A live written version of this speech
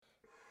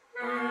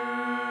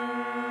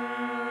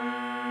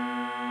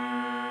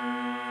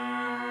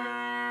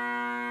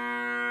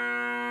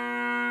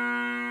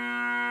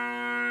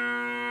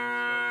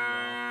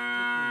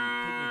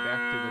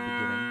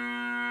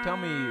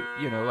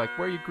me, like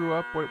where you grew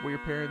up, what were your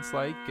parents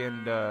like,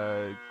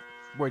 and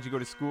where'd you go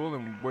to school,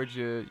 and where'd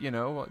you,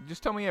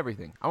 just tell me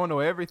everything. I want to know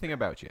everything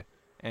about you.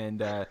 And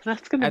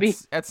That's gonna be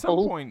at some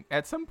cool.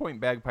 point,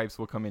 bagpipes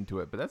will come into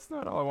it, but that's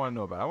not all I want to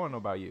know about. I want to know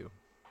about you.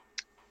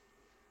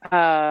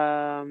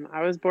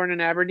 I was born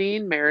in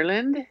Aberdeen,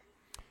 Maryland.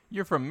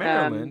 You're from Um,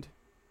 Maryland.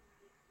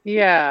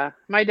 yeah,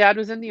 my dad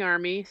was in the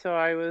army, so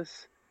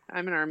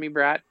I'm an army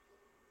brat.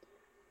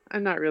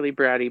 I'm not really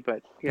bratty,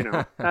 but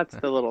that's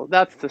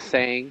the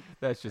saying.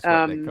 That's just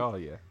what they Um, call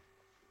you.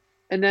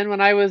 and then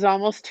when I was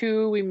almost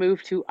 2, we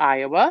moved to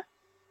Iowa,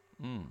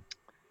 Mm.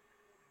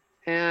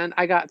 and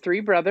I got 3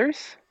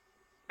 brothers,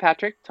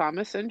 Patrick,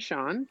 Thomas, and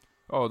Sean.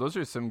 Oh, those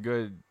are some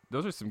good.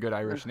 Those are some good Uh,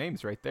 Irish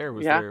names right there.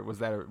 yeah. Was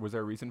there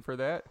a reason for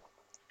that?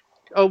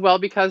 Oh, well,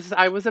 because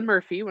I was a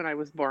Murphy when I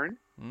was born,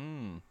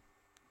 Mm.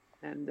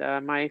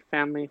 and my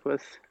family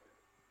was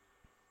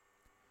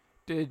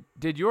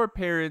Did your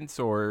parents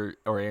or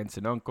aunts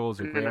and uncles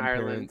or in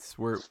Ireland. grandparents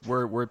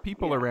were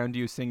people Yeah. around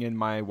you singing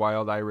 "My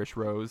Wild Irish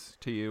Rose"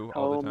 to you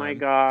all the Oh my time?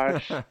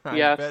 gosh. I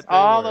Yes, bet they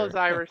all were. those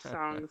Irish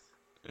songs.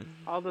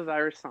 All those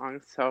Irish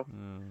songs. So,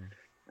 Mm.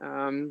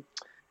 um,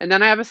 and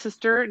then I have a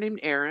sister named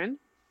Erin.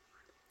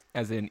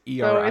 As in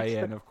So it's the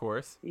ERIN, of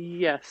course.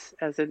 yes,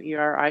 as in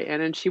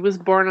Erin, and she was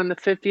born on the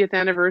 50th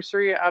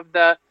anniversary of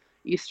the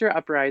Easter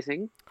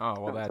uprising. Oh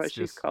well, So that's why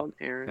she's called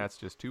Erin. that's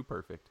just too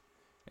perfect.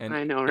 And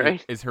I know,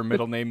 right? is her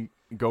middle name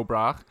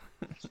Gobrach?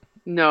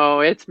 No,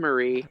 it's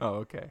Marie. Oh,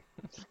 okay.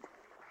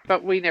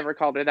 But we never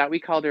called her that. We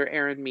called her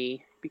Erin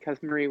Me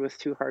because Marie was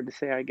too hard to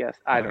say, I guess.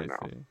 I I don't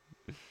know. see.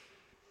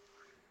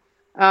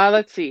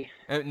 Let's see.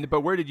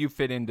 But where did you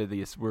fit into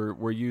these?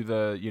 Were you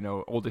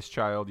the oldest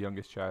child,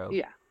 youngest child?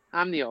 Yeah,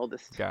 I'm the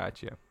oldest.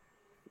 Gotcha.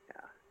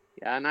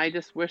 Yeah, and I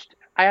just wished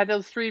I had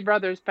those 3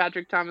 brothers,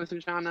 Patrick, Thomas,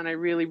 and Sean, and I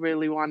really,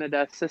 really wanted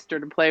a sister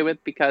to play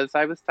with because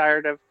I was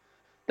tired of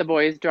the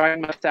boys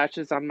drawing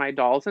mustaches on my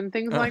dolls and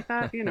things like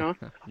that,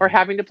 or Yeah.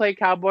 having to play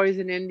cowboys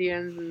and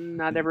Indians and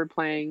not ever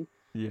playing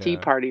Tea Yeah.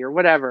 Party or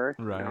whatever.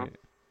 Right.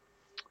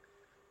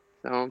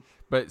 So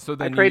But so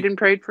I then prayed and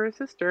prayed for a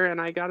sister,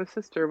 and I got a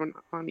sister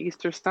on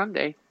Easter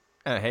Sunday.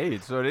 hey,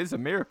 so it is a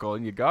miracle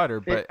and you got her.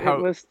 It But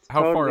it was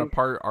how far totally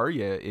apart are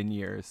you in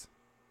years?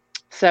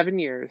 7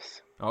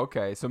 years.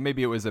 Okay, so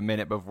maybe it was a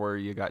minute before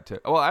you got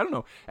to. Well, I don't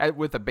know.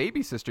 With a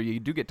baby sister, you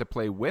do get to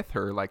play with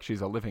her like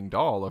she's a living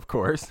doll, of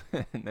course.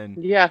 And then,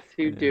 Yes,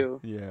 you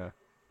do. yeah,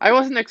 I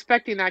wasn't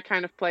expecting that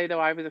kind of play, though.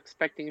 I was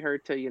expecting her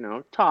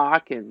to,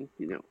 talk and,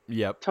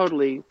 yep,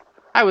 totally.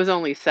 I was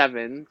only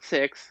 7,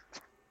 6.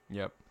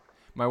 yep.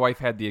 My wife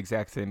had the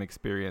exact same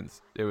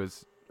experience. It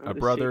was Oh, a does she?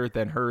 brother,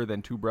 then her,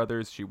 then 2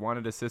 brothers. She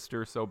wanted a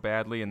sister so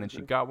badly, and then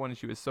she Mhm. got one, and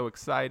she was so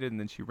excited, and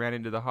then she ran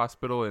into the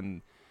hospital,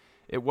 and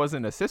it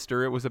wasn't a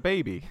sister, it was a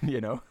baby.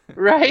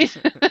 Right?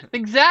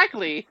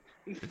 Exactly.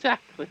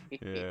 Exactly.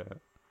 Yeah.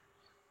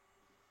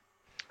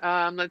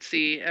 Let's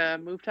see.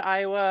 Moved to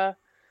Iowa.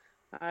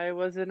 I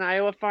was an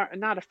Iowa farm,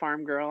 not a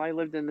farm girl. I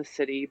lived in the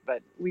city,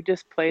 but we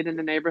just played in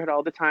the neighborhood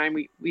all the time.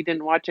 We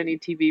didn't watch any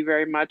TV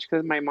very much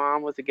because my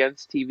mom was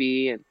against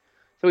TV, and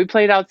so we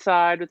played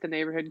outside with the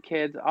neighborhood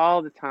kids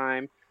all the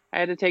time. I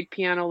had to take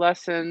piano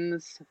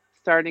lessons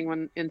starting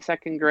when in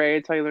second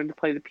grade, so I learned to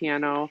play the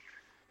piano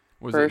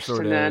Was it first,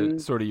 and then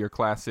sort of your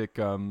classic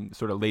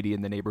sort of lady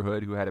in the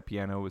neighborhood who had a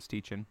piano was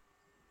teaching?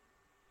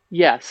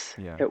 yes,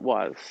 Yeah. it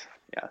was.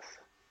 Yes.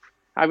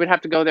 I would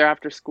have to go there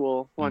after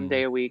school one Mm.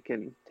 day a week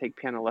and take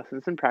piano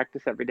lessons and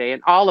practice every day.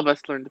 And all of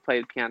us learned to play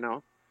the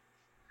piano.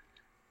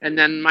 And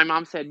then my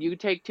mom said, you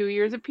take 2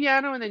 years of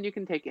piano and then you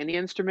can take any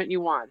instrument you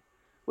want,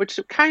 which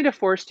kind of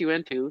forced you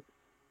into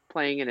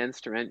playing an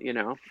instrument.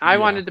 I Yeah.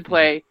 wanted to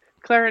play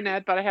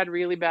clarinet, but I had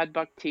really bad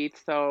buck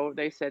teeth. So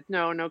they said,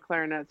 no, no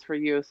clarinets for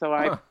you. So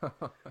I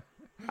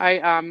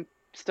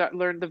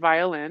learned the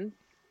violin.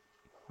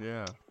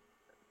 Yeah.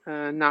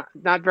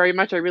 Not very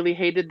much. I really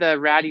hated the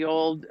ratty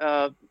old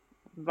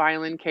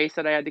violin case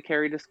that I had to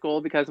carry to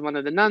school because one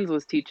of the nuns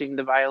was teaching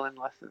the violin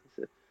lessons.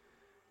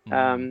 Mm.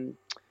 Um,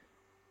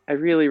 I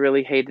really,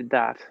 really hated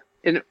that.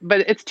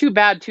 But it's too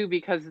bad too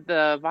because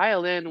the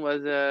violin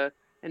was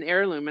an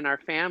heirloom in our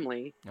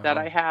family Oh. that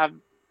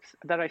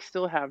I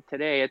still have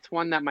today. It's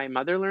one that my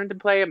mother learned to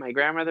play and my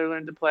grandmother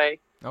learned to play.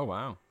 Oh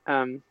wow.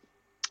 Um,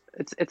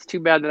 it's too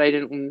bad that I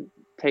didn't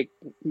take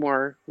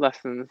more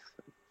lessons.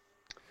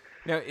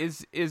 Now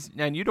is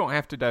and you don't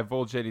have to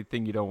divulge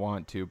anything you don't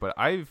want to, but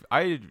I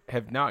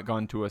have not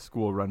gone to a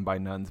school run by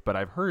nuns, but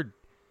I've heard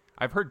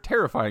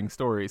terrifying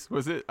stories.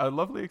 Was it a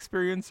lovely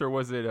experience or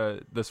was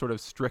it the sort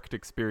of strict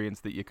experience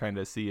that you kind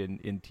of see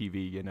in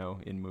TV,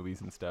 in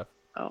movies and stuff?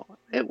 Oh,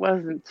 it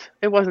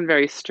wasn't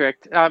very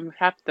strict.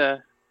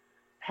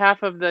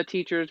 Half of the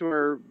teachers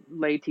were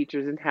lay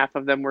teachers and half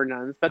of them were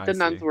nuns, but I the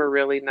nuns see. were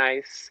really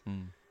nice.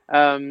 Mm.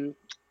 Um,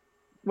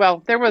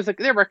 well, there were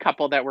a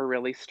couple that were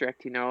really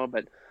strict,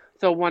 but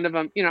so one of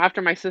them,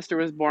 after my sister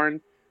was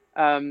born,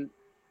 um,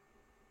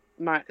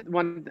 my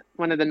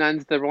one of the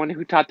nuns, the one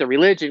who taught the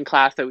religion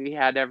class that we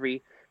had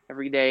every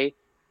day,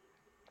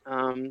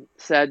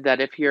 said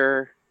that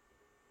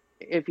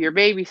if your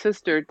baby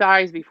sister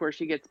dies before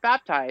she gets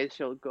baptized,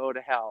 she'll go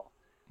to hell.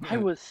 I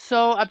was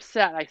so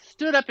upset. I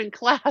stood up in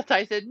class.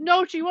 I said,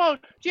 no, she won't.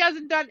 She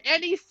hasn't done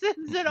any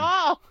sins at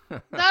all.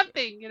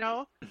 Nothing.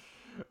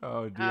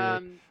 Oh dear.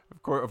 Um,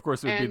 Of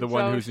course, it would be the and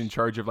one so, who's in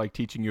charge of like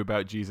teaching you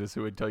about Jesus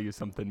who would tell you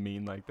something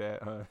mean like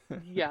that, huh?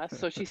 yeah,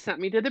 so she sent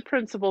me to the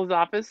principal's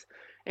office,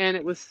 and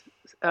it was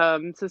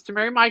Sister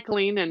Mary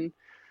Michaeline, and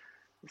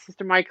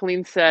Sister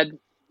Michaeline said,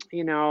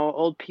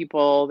 old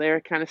people, they're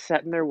kind of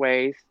set in their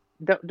ways.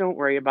 Don't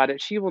worry about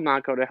it. She will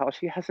not go to hell.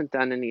 She hasn't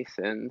done any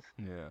sins.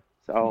 Yeah.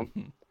 So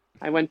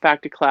I went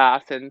back to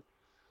class, and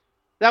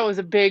that was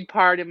a big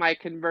part of my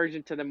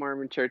conversion to the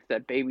Mormon church,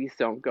 that babies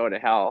don't go to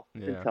hell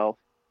Yeah. until,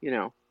 you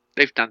know,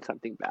 they've done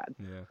something bad.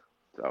 Yeah.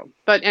 So,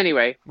 but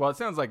anyway, Well, it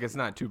sounds like it's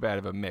not too bad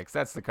of a mix.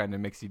 That's the kind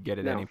of mix you'd get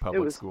at any no, it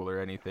public was, school or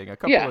anything. A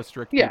couple yeah, of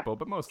strict yeah, people,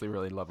 but mostly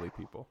really lovely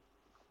people.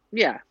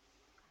 yeah.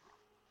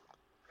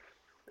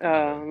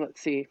 Uh,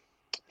 Let's see.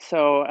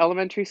 So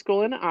elementary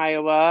school in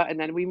Iowa, and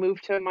then we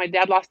moved to, my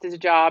dad lost his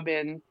job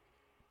in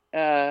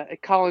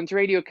at Collins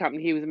Radio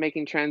Company. He was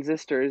making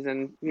transistors,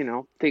 and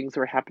things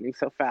were happening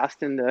so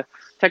fast in the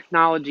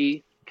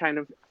technology kind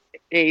of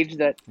age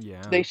that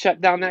yeah. they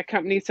shut down that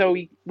company. So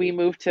we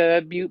moved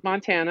to Butte,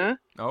 Montana,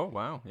 Oh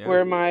wow. Yeah.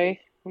 where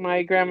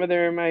my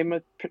grandmother,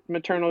 my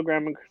maternal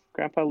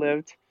grandpa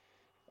lived.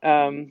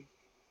 Um,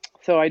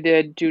 so I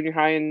did junior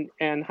high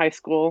and high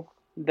school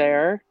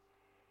there.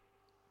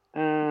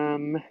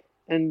 Um,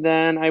 and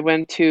then I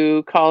went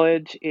to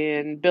college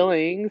in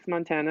Billings,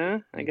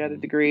 Montana. I got a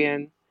Hmm. degree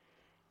in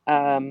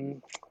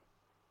um,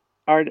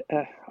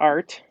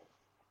 art,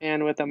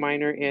 and with a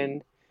minor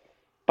in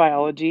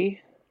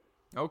biology.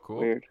 Oh cool.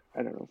 Weird,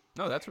 I don't know.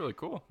 No, that's really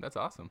cool. That's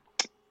awesome.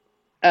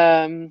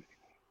 Um,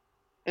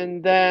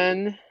 and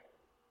then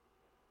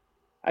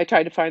I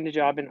tried to find a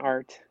job in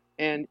art,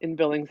 and in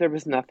Billings there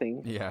was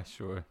nothing. Yeah,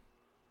 sure.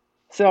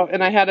 So,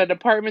 and I had an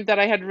apartment that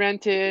I had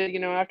rented,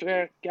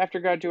 after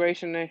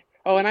graduation.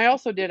 And I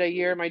also did a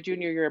year, my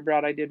junior year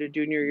abroad. I did a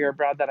junior year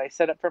abroad that I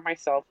set up for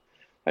myself.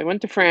 I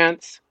went to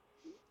France,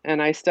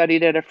 and I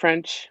studied at a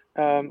French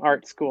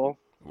art school,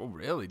 Oh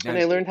really? and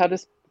Now, I learned how to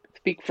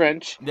speak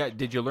French yeah.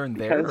 Did you learn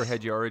there, or because,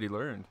 had you already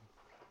learned?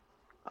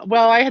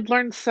 well, I had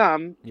learned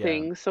some Yeah.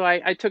 things. So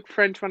I took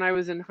French when I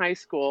was in high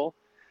school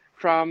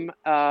from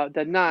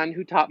the nun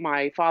who taught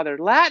my father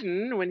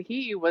Latin when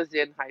he was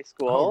in high Oh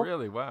school.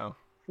 really? Wow.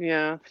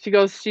 Yeah, she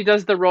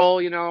does the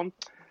role,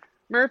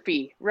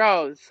 Murphy,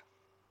 Rose.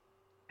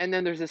 And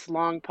then there's this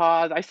long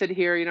pause. I sit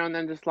here, and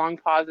then this long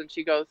pause, and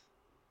she goes,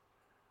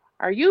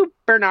 "Are you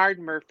Bernard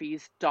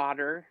Murphy's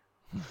daughter?"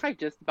 I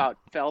just about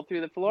fell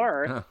through the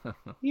floor. Oh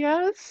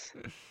Yes.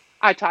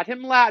 I taught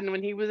him Latin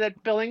when he was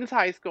at Billings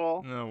High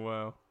School.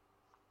 wow.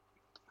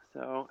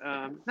 So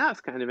that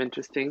was kind of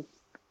interesting.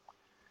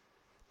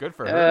 Good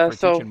for her for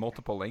So teaching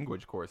multiple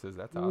language courses.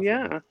 That's awesome.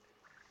 yeah.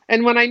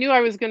 And when I knew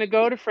I was going to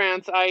go to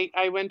France,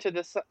 I went to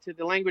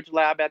the language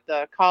lab at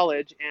the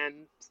college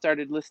and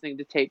started listening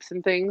to tapes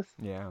and things.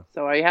 Yeah.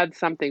 So I had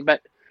something,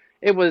 but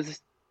it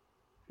was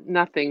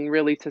nothing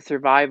really to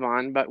survive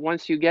on. But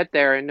once you get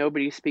there and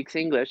nobody speaks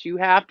English, you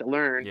have to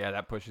learn. Yeah,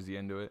 that pushes you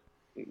into it.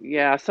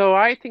 Yeah, so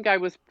I think I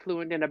was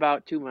fluent in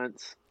about 2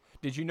 months.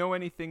 Did you know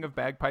anything of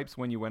bagpipes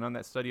when you went on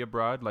that study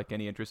abroad? Like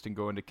any interest in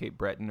going to Cape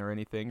Breton or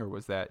anything, or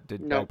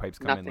did Nope, bagpipes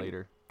come in nothing.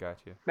 later?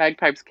 Gotcha.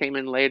 Bagpipes came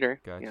in later.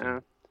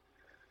 Gotcha.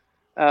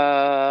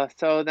 Yeah.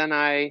 So then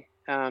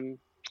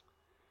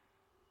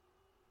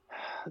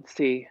let's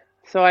see.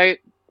 So I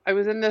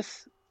was in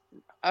this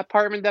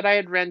apartment that I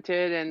had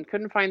rented and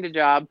couldn't find a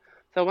job.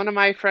 So one of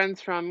my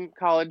friends from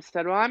college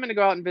said, "Well, I'm going to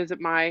go out and visit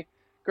my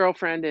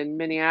girlfriend in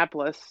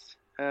Minneapolis."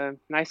 And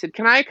I said,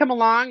 "Can I come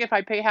along if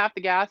I pay half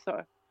the gas?"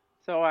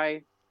 So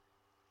I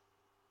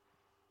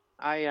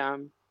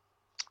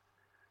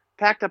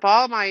packed up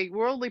all my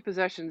worldly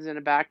possessions in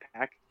a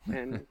backpack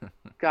and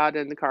got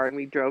in the car, and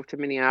we drove to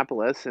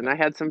Minneapolis. And I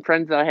had some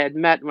friends that I had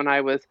met when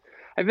I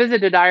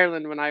visited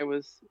Ireland when I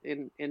was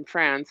in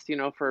France,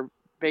 for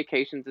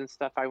vacations and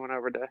stuff. I went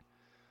over to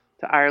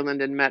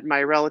Ireland and met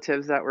my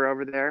relatives that were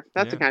over there.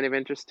 That's a Yeah, kind of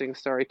interesting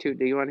story too.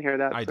 Do you want to hear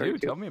that I story do.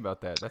 too? Tell me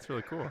about that. That's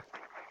really cool.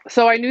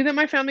 So I knew that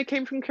my family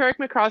came from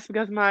Carrickmacross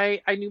because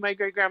I knew my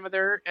great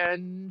grandmother,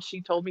 and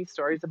she told me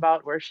stories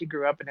about where she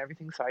grew up and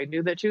everything. So I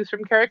knew that she was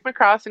from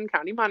Carrickmacross in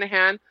County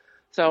Monaghan.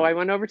 So I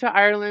went over to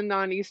Ireland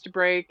on Easter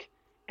break,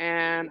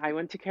 and I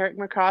went to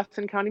Carrickmacross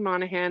in County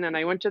Monaghan, and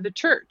I went to the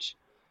church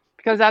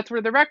because that's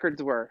where the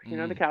records were,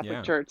 the Catholic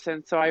Yeah. Church.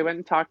 And so I went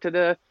and talked to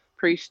the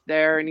priest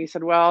there, and he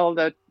said, "Well,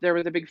 there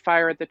was a big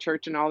fire at the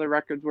church, and all the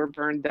records were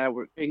burned that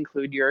would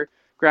include your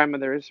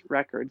grandmother's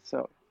records."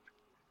 So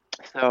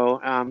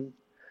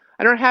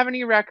I don't have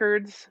any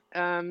records.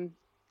 Don't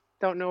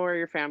know where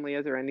your family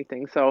is or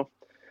anything. So,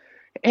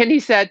 and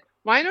he said,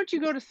 "Why don't you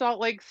go to Salt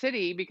Lake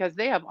City because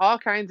they have all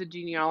kinds of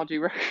genealogy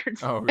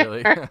records Oh,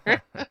 really?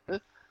 there?"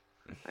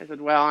 I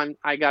said, "Well,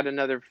 I got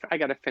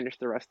to finish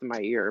the rest of my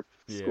year of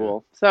Yeah.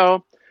 school."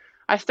 So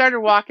I started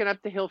walking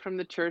up the hill from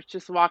the church,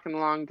 just walking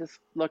along, just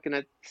looking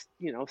at,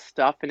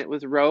 stuff. And it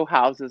was row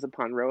houses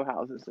upon row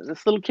houses. And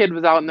this little kid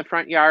was out in the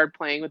front yard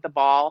playing with the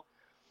ball.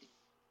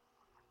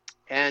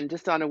 And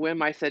just on a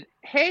whim, I said,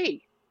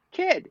 "Hey,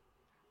 kid,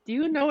 do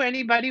you know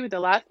anybody with the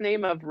last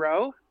name of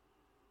Rowe?"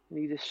 And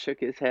he just shook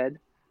his head.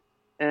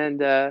 And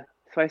so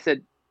I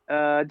said,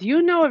 "Do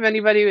you know of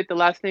anybody with the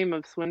last name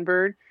of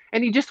Swinburne?"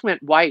 And he just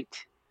went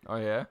white. Oh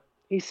yeah.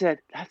 He said,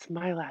 "That's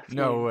my last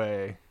No name."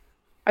 way.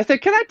 I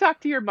said, "Can I talk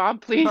to your mom,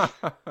 please?"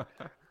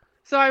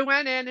 So I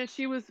went in, and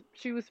she was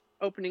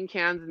opening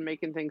cans and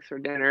making things for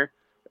dinner.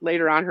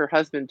 Later on, her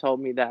husband told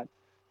me that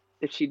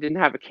if she didn't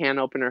have a can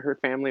opener, her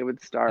family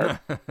would starve.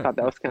 Thought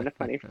that was kind of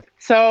funny.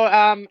 So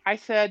I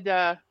said,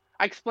 I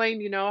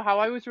explained, how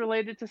I was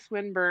related to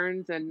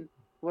Swinburnes and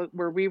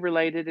were we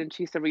related, and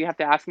she said, "Well, you have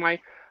to ask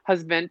my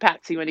husband,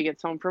 Patsy, when he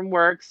gets home from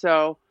work."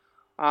 So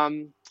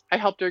I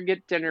helped her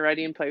get dinner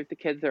ready and play with the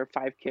kids. There are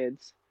 5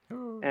 kids,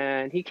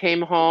 and he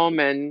came home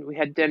and we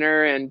had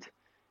dinner, and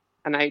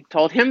I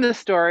told him the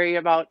story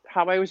about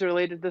how I was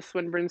related to the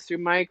Swinburnes through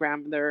my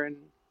grandmother, and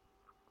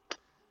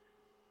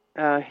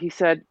he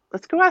said,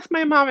 "Let's go ask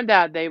my mom and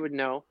dad; they would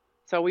know."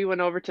 So we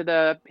went over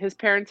to his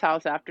parents'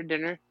 house after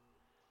dinner,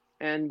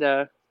 and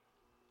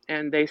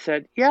they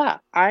said, "Yeah,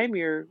 I'm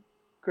your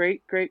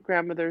great great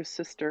grandmother's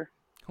sister."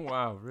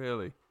 Wow,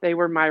 really? They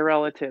were my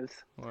relatives.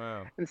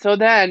 Wow. And so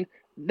then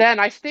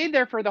I stayed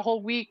there for the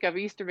whole week of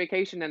Easter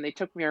vacation, and they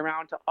took me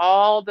around to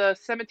all the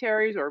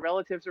cemeteries where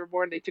relatives were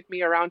born. They took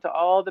me around to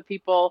all the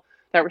people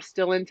that were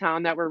still in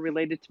town that were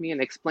related to me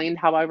and explained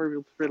how I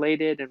was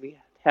related. And we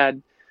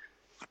had,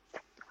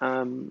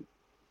 um,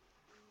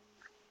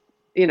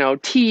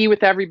 tea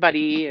with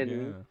everybody and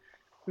Yeah.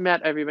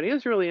 met everybody. It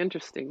was really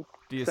interesting.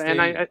 Do you So, and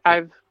stay?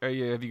 I've,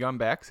 Have you gone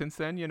back since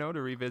then?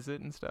 To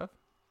revisit and stuff.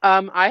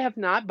 I have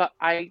not, but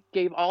I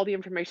gave all the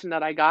information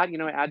that I got,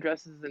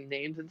 addresses and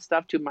names and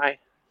stuff to my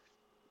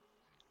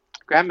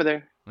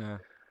grandmother Yeah.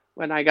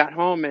 when I got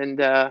home, and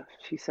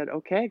she said,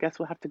 "Okay, I guess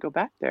we'll have to go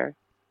back there."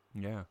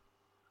 Yeah.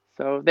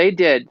 So they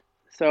did.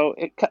 So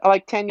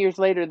like 10 years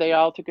later, they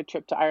all took a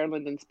trip to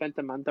Ireland and spent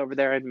a month over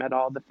there and met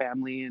all the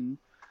family, and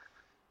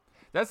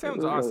That it sounds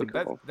was really awesome.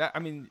 That cool. that I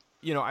mean,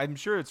 I'm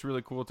sure it's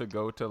really cool to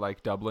go to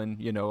like Dublin,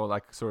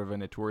 like sort of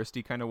in a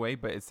touristy kind of way.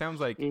 But it sounds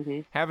like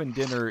Hmm. having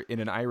dinner in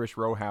an Irish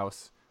row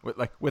house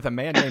with a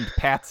man named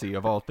Patsy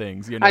of all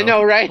things, I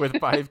know, right? with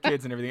 5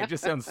 kids and everything. It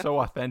just sounds so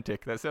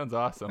authentic. That sounds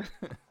awesome.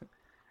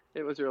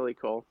 It was really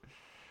cool.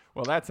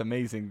 Well, that's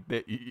amazing.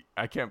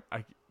 I can't.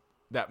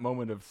 That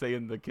moment of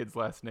saying the kid's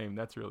last name.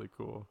 That's really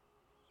cool.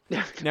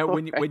 Now, All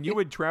when you right.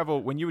 would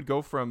travel, when you would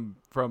go from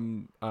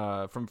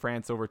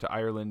France over to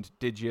Ireland,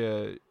 did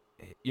you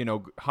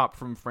hop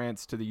from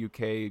France to the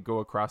UK, go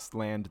across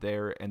land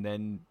there, and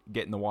then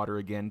get in the water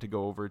again to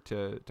go over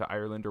to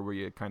Ireland, or were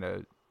you kind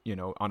of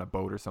on a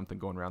boat or something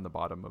going around the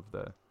bottom of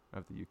the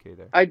UK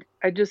there?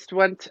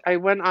 I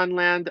went on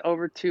land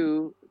over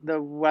to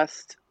the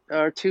west,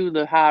 or to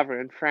Le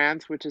Havre in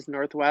France, which is the Mm.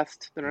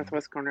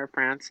 northwest corner of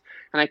France,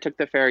 and I took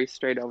the ferry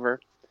straight over,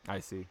 I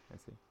see. I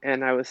see.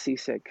 and I was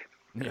seasick.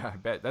 Yeah, I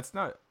bet it's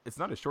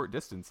not a short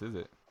distance, is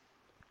it?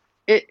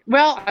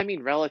 Well, I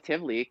mean,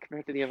 relatively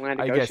compared to the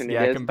Atlantic I guess, Ocean, it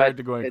yeah, is, but compared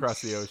to going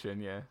across the it's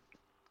ocean, yeah.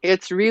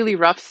 it's really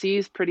rough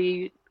seas,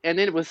 pretty, and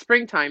it was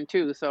springtime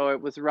too, so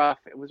it was rough.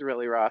 It was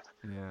really rough.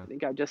 Yeah. I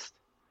think I just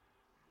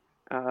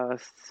uh,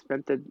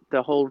 spent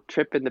the whole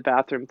trip in the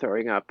bathroom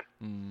throwing up,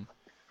 Mm.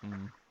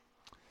 Mm.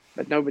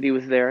 but nobody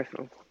was there,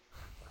 so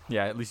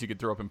Yeah, at least you could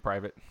throw up in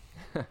private.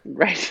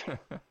 right,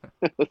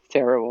 it was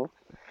terrible.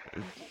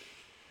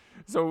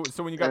 So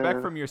when you got back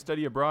Uh, from your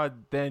study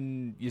abroad,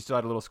 then you still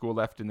had a little school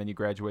left, and then you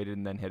graduated,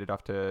 and then headed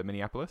off to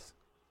Minneapolis.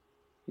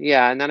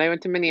 yeah, and then I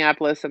went to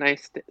Minneapolis, and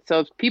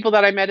so people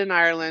that I met in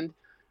Ireland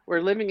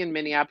were living in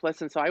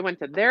Minneapolis, and so I went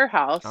to their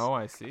house, Oh,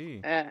 I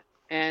see. uh,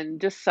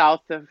 and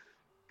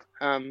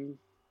um,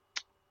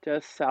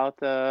 just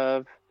south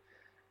of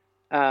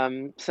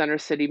Center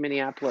City,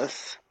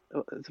 Minneapolis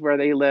is where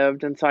they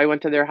lived. And so I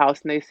went to their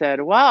house, and they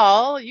said,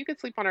 "Well, you could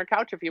sleep on our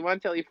couch if you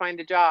want till you find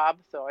a job."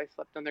 So I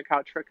slept on their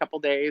couch for a couple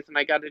days, and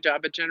I got a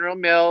job at General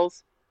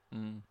Mills,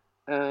 Mm.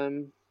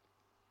 um,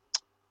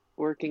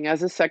 working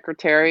as a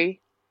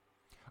secretary.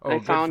 And Oh, I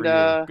good found for you.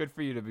 a, Good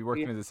for you to be yeah,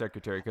 working as a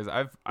secretary, because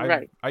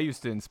right, I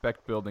used to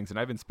inspect buildings, and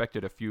I've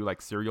inspected a few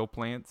like cereal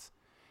plants,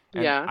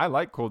 and yeah. I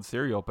like cold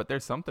cereal, but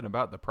there's something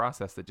about the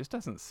process that just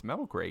doesn't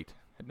smell great.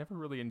 I never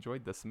really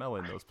enjoyed the smell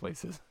in those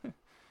places.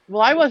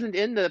 Well, I wasn't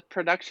in the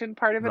production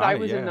part of it. I Right?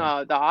 was in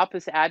Yeah. the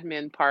office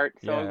admin part,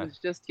 so it Yeah. was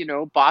just,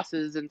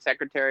 bosses and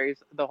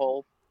secretaries, the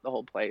whole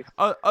place.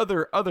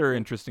 Other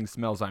interesting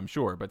smells, I'm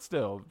sure, but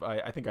still,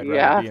 I think I'd rather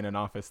Yeah, be in an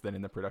office than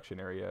in the production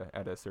area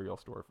at a cereal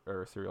store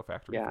or a cereal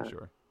factory for yeah.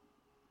 sure.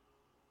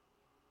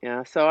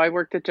 Yeah, so I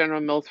worked at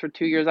General Mills for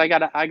 2 years. I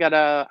got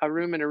a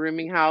room in a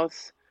rooming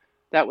house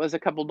that was a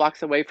couple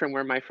blocks away from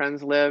where my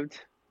friends lived.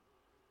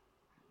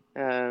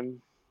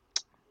 Um,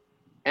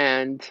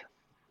 and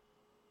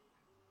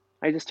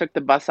I just took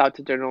the bus out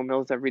to General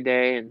Mills every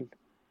day, and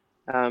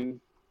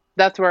um,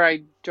 that's where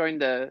I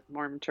joined the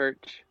Mormon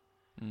church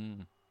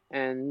Mm.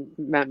 and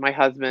met my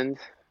husband.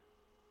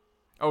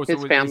 Oh, so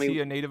His is family. he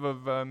a native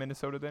of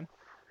Minnesota then?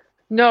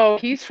 No,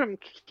 he's from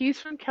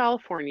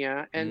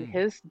California, and Mm.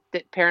 his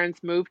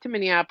parents moved to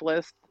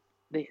Minneapolis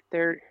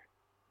they're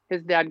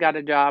his dad got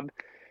a job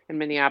in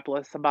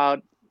Minneapolis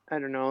about, I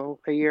don't know,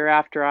 a year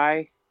after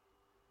I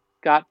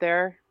got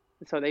there.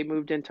 So they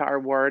moved into our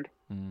ward,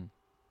 Mm.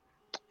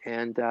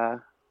 and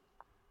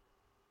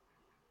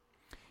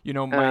You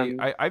know, um,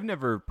 I've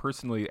never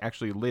personally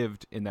actually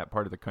lived in that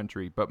part of the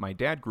country, but my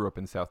dad grew up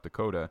in South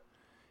Dakota,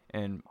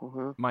 and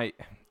uh-huh, my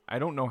I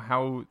don't know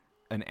how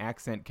an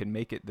accent can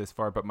make it this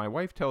far, but my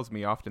wife tells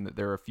me often that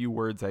there are a few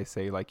words I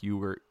say like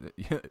yogurt.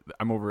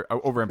 I'm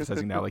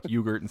overemphasizing now, like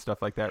yogurt and stuff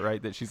like that,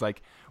 right? That she's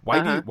like,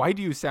 uh-huh, why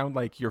do you sound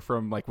like you're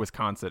from like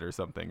Wisconsin or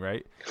something,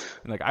 right?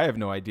 And like I have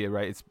no idea,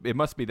 right? It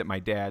must be that my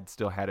dad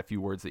still had a few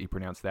words that he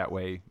pronounced that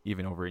way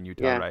even over in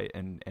Utah, yeah, right?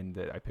 And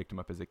that I picked him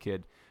up as a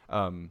kid.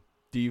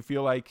 Do you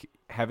feel like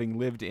having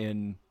lived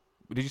in?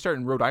 Did you start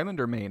in Rhode Island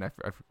or Maine?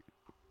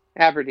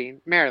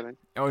 Aberdeen, Maryland.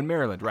 Oh, in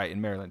Maryland, right?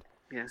 In Maryland.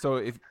 Yeah. So,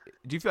 if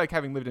do you feel like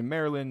having lived in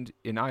Maryland,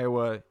 in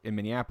Iowa, in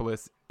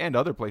Minneapolis, and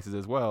other places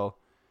as well,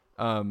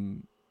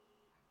 um,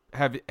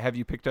 have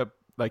you picked up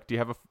like do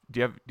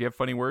you have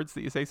funny words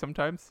that you say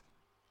sometimes,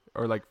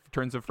 or like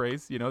turns of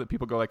phrase, that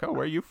people go like, oh,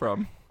 where are you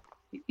from?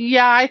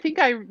 Yeah, I think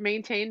I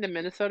maintained the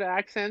Minnesota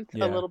accent a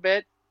Yeah, little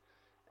bit.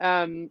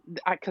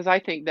 Because I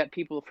think that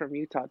people from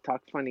Utah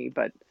talk funny,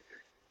 but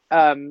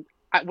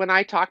when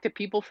I talk to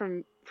people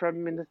from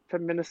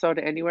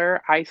Minnesota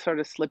anywhere, I sort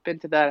of slip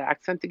into that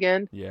accent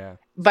again. yeah.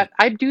 So, But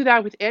I do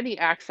that with any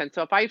accent.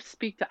 So if I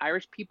speak to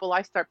Irish people,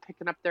 I start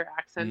picking up their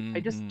accent. I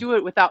just mm-hmm. do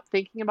it without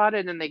thinking about it,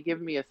 and then they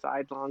give me a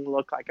sidelong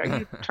look like, "Are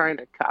you trying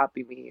to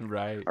copy me?"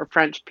 Right. Or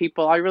French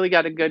people. I really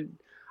got a good.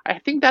 I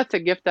think that's a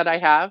gift that I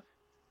have,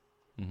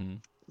 Mm-hmm.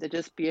 to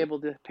just be able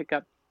to pick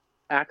up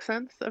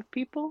accents of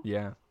people.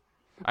 Yeah.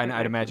 If And that I'd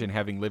makes imagine sense.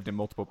 having lived in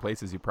multiple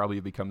places, you probably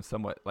become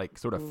somewhat like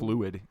sort of Mm.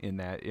 fluid in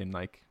that, in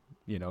like,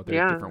 there are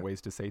Yeah, different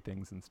ways to say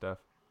things and stuff.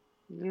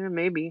 yeah,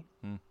 maybe.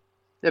 Hmm.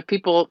 If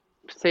people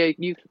say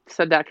you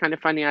said that kind of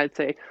funny, I'd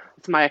say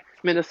it's my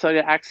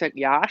Minnesota accent.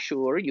 Yeah,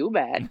 sure, you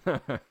bet.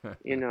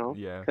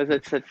 Yeah. Because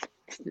it's a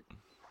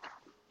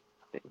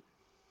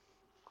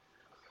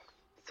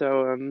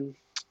so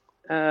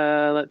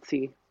let's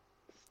see,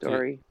 So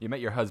you, story. you met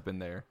your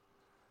husband there.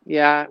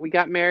 Yeah, we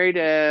got married.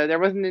 There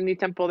wasn't any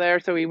temple there,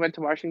 so we went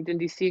to Washington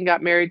D.C. and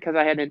got married because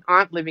I had an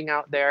aunt living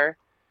out there,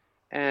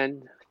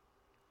 and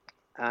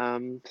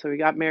so we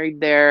got married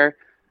there.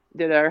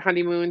 Did our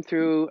honeymoon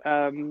through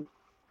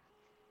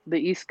the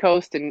East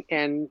Coast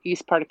and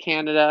east part of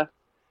Canada,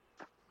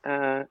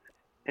 uh,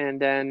 and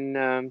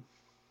then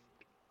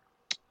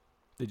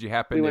Did you we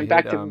happen to went hit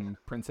back to.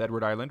 Prince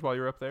Edward Island while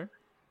you were up there?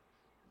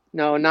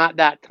 No, not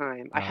that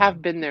time. I Uh,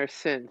 have been there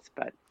since,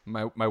 but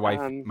my wife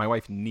um, my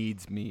wife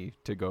needs me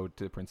to go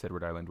to Prince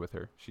Edward Island with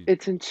her.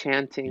 it's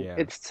enchanting. Yeah,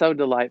 It's so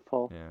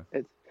delightful. yeah.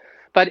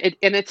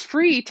 It's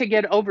free to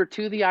get over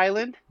to the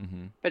island,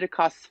 Hmm. but it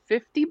costs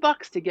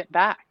 $50 to get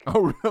back.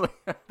 Oh, really?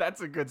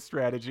 That's a good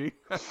strategy.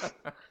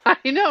 I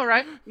know,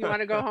 right? You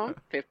want to go home?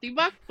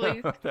 $50,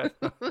 please. That-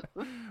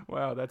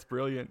 wow, that's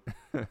brilliant.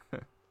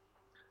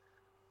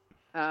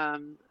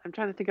 I'm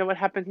trying to think of what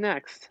happened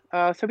next.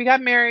 So we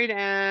got married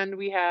and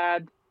we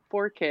had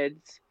four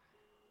kids,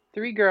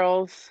 three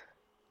girls,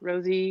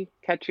 Rosie,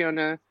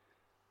 Catriona,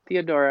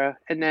 Theodora,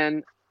 and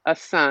then a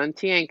son,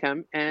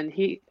 Tiankum, and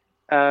he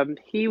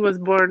was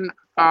born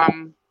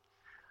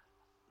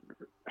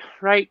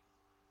right.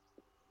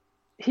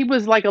 He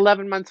was like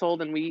 11 months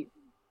old, and my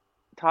husband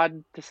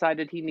Todd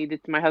decided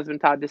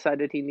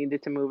he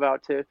needed to move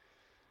out to.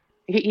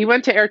 He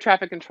went to air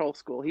traffic control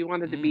school. He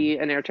wanted to Mm, be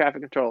an air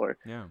traffic controller.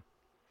 yeah.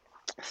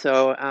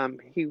 So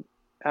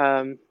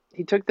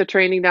he took the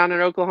training down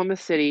in Oklahoma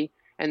City,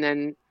 and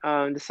then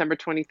December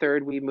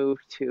 23rd we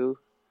moved to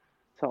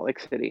Salt Lake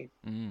City.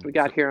 We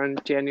got So, here on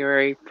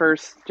January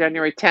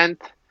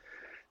 10th,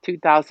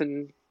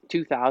 2000.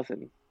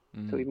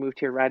 So we mm. moved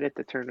here right at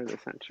the turn of the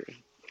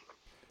century.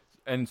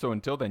 And so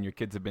until then, your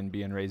kids have been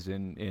being raised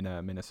in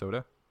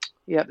Minnesota.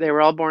 Yep, they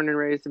were all born and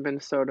raised in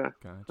Minnesota.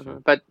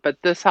 Gotcha. But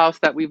this house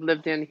that we've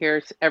lived in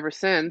here ever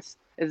since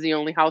is the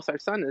only house our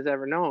son has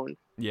ever known.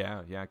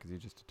 Yeah, yeah, because you're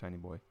just a tiny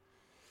boy.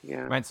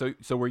 Yeah. Man, so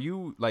were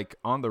you like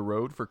on the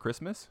road for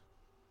Christmas?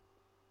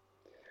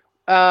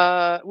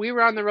 We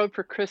were on the road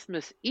for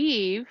Christmas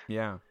Eve,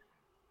 Yeah.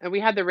 and we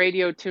had the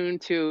radio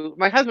tuned to.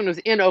 My husband was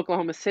in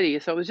Oklahoma City,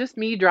 so it was just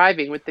me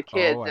driving with the Oh,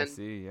 kids I and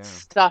see. Yeah.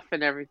 stuff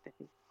and everything.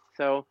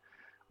 So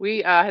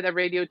we had the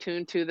radio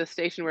tuned to the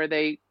station where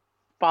they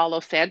follow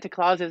Santa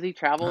Claus as he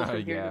travels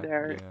from here to Yeah,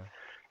 there. yeah.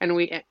 And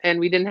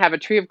we didn't have a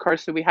tree, of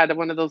course, so we had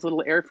one of those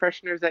little air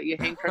fresheners that you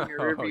hang from your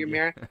Oh, rearview yeah.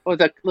 mirror. It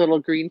was a little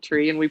green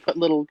tree, and we put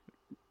little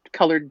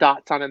colored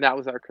dots on it. That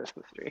was our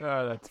Christmas tree.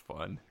 Oh, that's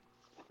fun.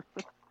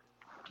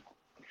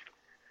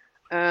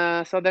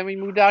 So then we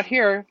moved out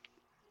here,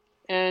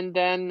 and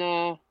then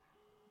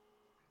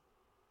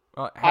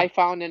Well, I have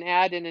found an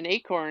ad in an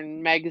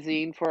Acorn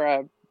magazine for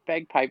a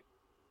bagpipe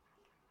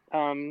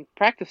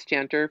practice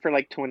chanter for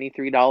like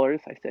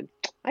 $23. I said,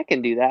 I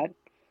can do that.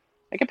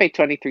 I can pay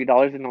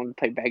 $23 and only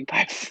play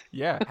bagpipes.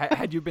 yeah.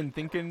 Had you been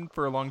thinking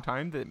for a long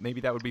time that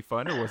maybe that would be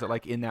fun, or was it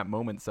like in that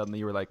moment suddenly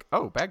you were like,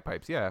 "Oh,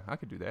 bagpipes, yeah, I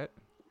could do that."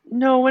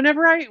 No,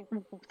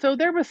 so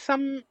there was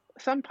some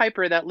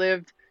piper that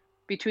lived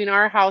between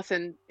our house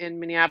in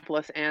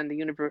Minneapolis and the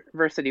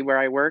university where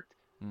I worked,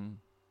 Mm.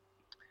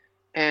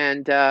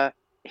 and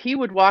he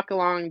would walk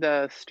along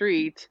the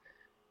street,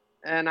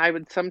 and I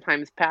would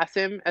sometimes pass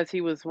him as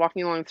he was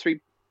walking along the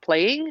street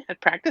playing and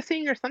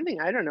practicing or something.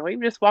 I don't know. He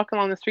would just walk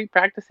along the street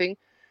practicing,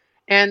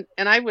 and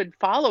I would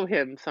follow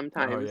him Oh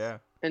sometimes yeah.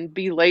 and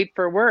be late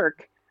for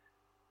work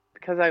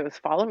because I was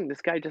following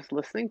this guy just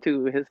listening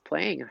to his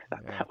playing. I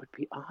thought Yeah. that would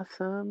be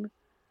awesome.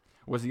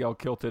 Was he all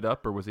kilted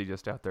up, or was he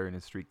just out there in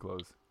his street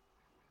clothes?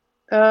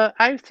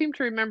 I seem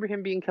to remember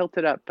him being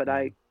kilted up, but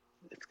Yeah.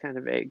 it's kind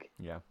of vague.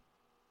 Yeah.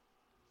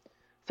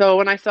 So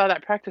when I saw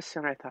that practice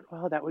center, I thought,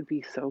 wow, that would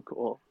be so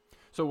cool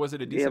So was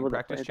it a to be decent able to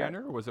practice play that.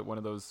 channel, or was it one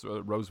of those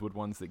rosewood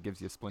ones that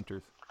gives you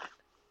splinters?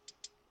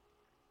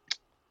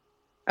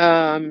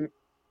 Um,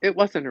 it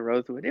wasn't a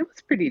rosewood. It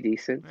was pretty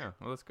decent, Yeah.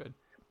 Well, that's good.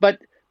 but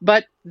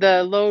but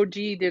the low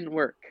G didn't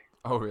work.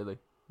 Oh, really?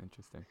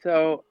 Interesting.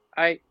 So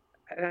uh,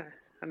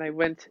 I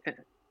went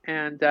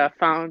and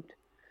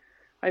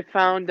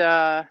found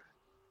a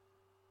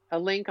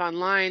link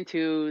online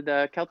to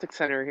the Celtic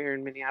Center here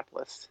in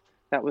Minneapolis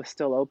that was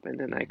still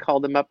open, and I Mm.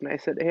 called them up and I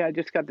said, "Hey, I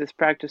just got this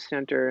practice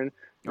center, and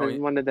Oh,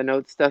 one of the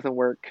notes doesn't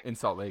work." in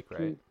Salt Lake,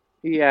 right?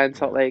 Yeah, in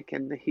Salt Yeah. Lake,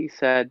 and he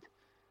said,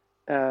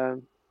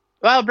 um,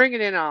 "Well, bring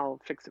it in. I'll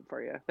fix it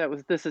for you."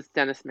 This is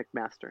Dennis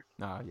McMaster,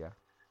 Ah, yeah.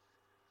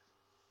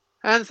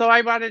 and so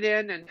I brought it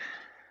in,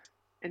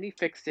 and he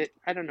fixed it.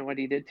 I don't know what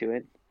he did to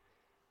it.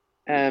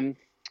 Um,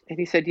 and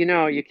he said, you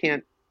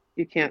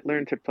can't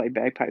learn to play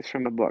bagpipes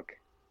from a book.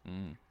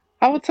 Mm.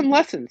 How about some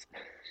lessons?"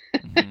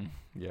 Hmm.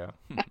 Yeah.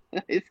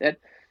 I said,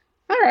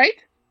 "All right."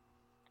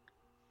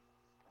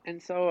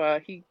 And so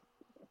he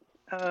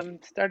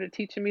started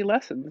teaching me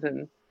lessons,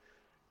 and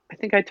I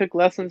think I took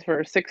lessons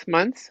for 6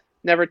 months.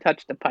 Never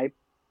touched a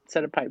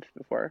set of pipes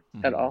before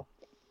at Hmm. all.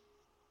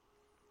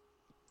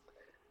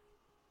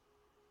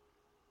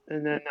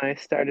 And then I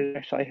started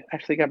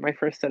actually got my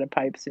first set of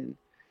pipes in.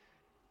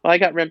 Well, I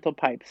got rental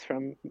pipes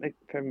from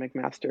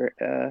McMaster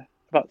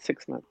about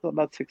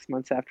 6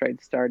 months after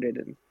I'd started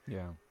and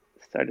Yeah.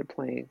 started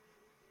playing.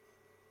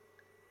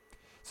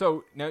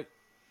 So now,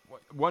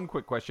 one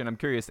quick question. I'm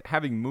curious.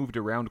 Having moved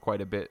around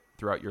quite a bit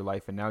throughout your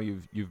life, and now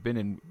you've been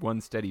in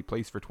one steady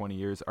place for 20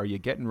 years, are you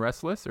getting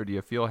restless, or do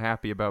you feel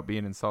happy about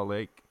being in Salt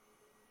Lake?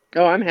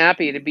 Oh, I'm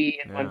happy to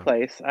be in one Yeah.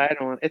 place. I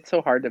don't. It's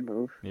so hard to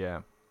move.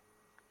 Yeah.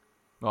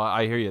 Well,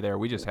 I hear you there.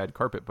 We just had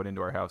carpet put into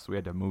our house. We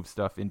had to move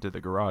stuff into the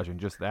garage, and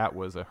just that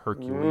was a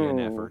Herculean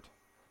Oh, effort.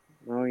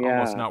 oh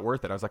Almost yeah. not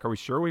worth it. I was like, "Are we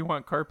sure we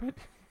want carpet?"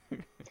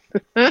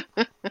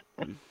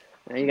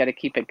 Now you got to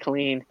keep it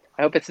clean.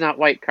 I hope it's not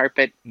white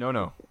carpet. No,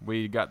 no.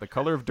 We got the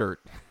color of dirt.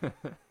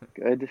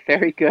 Good,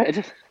 very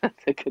good.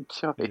 That's a good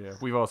Yeah,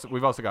 choice. we've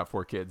also got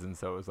 4 kids, and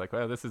so it was like,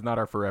 well, this is not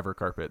our forever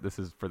carpet. This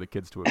is for the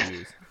kids to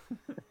abuse.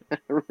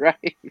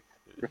 Right,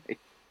 right.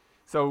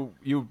 So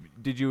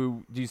did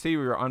you say you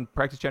were on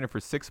practice channel for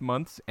 6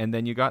 months, and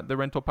then you got the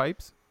rental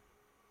pipes?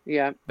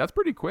 Yeah. That's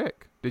pretty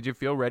quick. Did you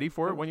feel ready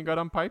for it when you got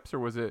on pipes, or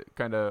was it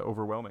kind of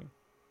overwhelming?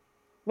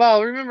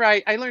 Well, remember,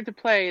 I learned to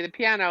play the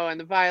piano and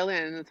the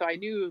violin, and so I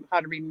knew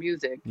how to read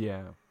music.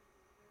 Yeah,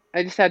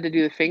 I just had to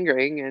do the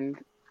fingering, and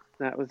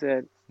that was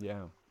it.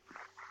 yeah.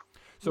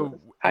 So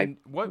I and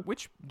what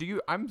which do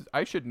you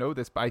I should know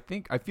this, but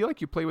I feel like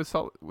you play with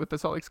the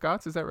Salt Lake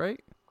Scots. Is that right?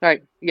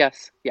 right.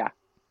 Yes, yeah.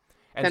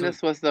 And so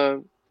Tennis was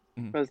the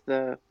mm, was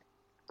the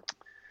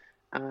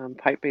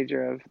pipe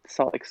major of the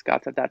Salt Lake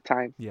Scots at that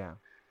time. yeah.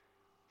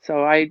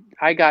 So I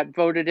got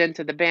voted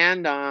into the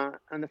band on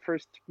the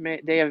first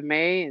day of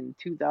May in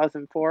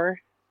 2004.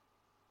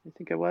 I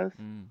think it was.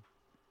 Mm.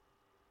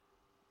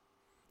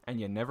 And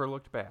you never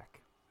looked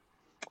back.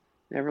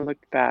 Never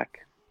looked back.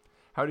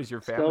 How does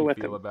your Still family with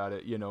feel them. about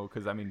it?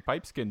 Because I mean,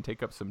 pipes can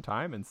take up some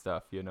time and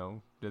stuff. Do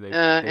they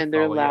And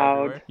they're follow you loud.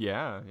 everywhere?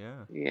 Yeah, yeah,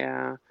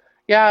 Yeah.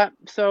 Yeah.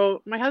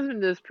 So my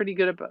husband is pretty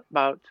good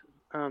about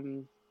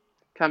um,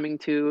 coming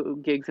to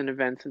gigs and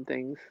events and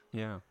things,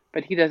 yeah.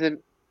 but he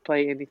doesn't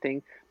play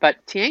anything. But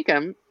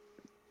Tiankum,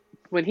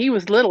 when he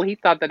was little, he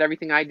thought that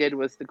everything I did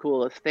was the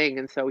coolest thing,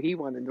 and so he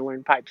wanted to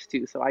learn pipes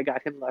too. So I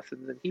got him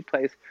lessons, and he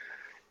plays.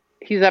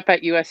 He's up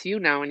at USU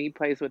now, and he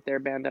plays with their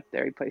band up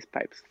there. He plays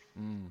pipes.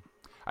 Mm.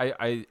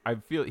 I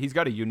feel he's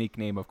got a unique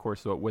name, of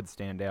course, so it would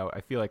stand out.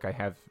 I feel like I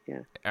have.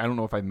 Yeah. I don't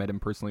know if I've met him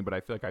personally, but I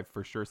feel like I've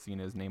for sure seen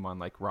his name on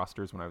like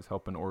rosters when I was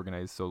helping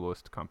organize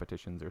soloist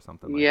competitions or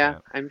something like Yeah,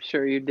 that. I'm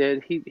sure you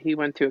did. He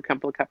went to a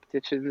couple of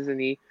competitions, and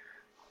he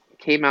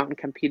came out and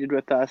competed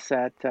with us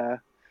at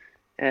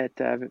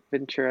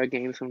Ventura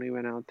Games when we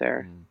went out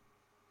there. Mm.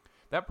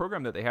 That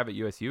program that they have at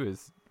USU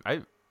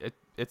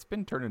it's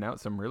been turning out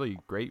some really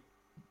great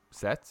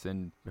sets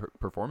and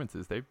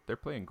performances. They're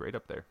playing great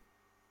up there.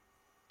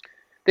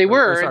 They Or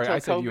were sorry, until I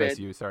said COVID.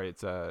 USU. Sorry,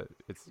 it's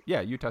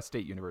yeah, Utah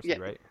State Yeah, University,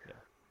 right?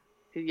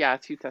 Yeah. yeah,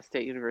 it's Utah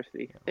State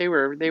University. Yeah. They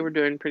were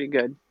doing pretty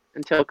good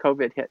until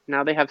COVID hit.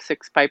 Now they have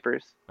 6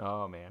 pipers.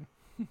 Oh man.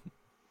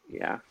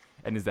 Yeah.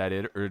 And is that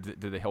it, or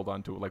do they hold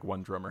on to like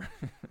one drummer?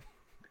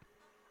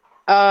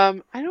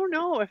 I don't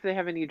know if they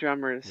have any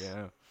drummers.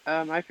 Yeah.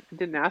 I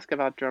didn't ask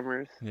about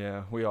drummers.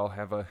 Yeah, we all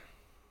have a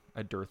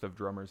dearth of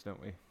drummers,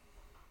 don't we?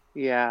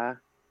 Yeah.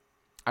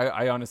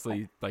 I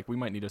honestly like we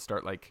might need to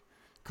start like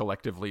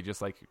collectively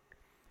just like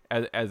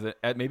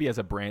maybe as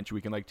a branch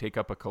we can like take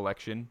up a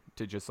collection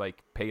to just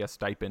like pay a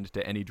stipend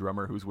to any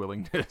drummer who's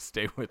willing to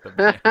stay with the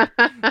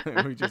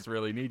band. We just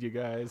really need you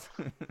guys.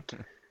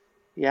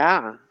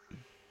 Yeah.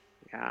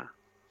 Yeah.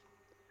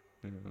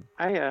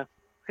 Yeah.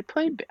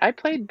 I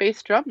played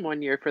bass drum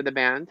one year for the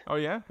band Oh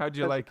yeah, how'd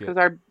you like it? because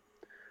our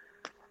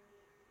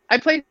I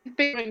played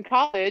bass in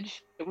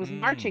college. It was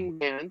Mm, marching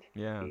band.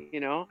 yeah.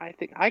 I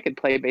think I could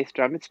play bass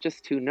drum. It's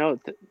just two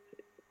notes.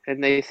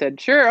 And they said,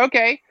 "Sure,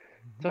 okay."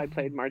 So I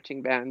played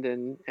marching band,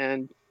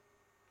 and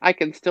I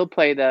can still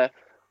play the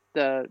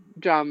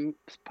drums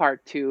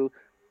part to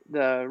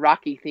the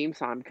Rocky theme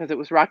song because it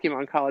was Rocky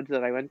Mountain College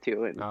that I went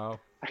to, and Oh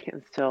I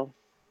can still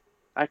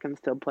I can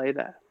still play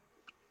that.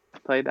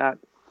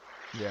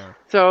 yeah.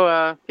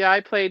 So yeah,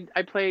 I played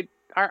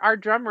our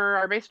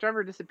bass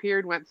drummer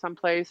disappeared, went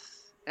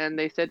someplace, and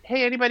they said,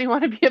 "Hey, anybody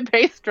want to be a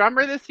bass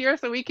drummer this year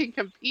so we can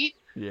compete?"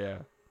 Yeah.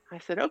 I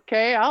said,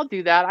 "Okay, I'll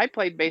do that." I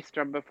played bass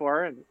drum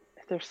before, and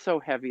they're so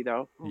heavy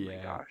though. Oh my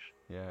Yeah. gosh.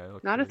 Yeah. It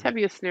looks Not as really.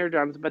 heavy as snare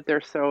drums, but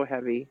they're so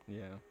heavy.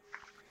 Yeah.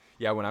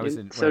 Yeah, when I was And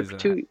in so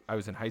two I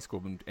was in high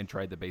school and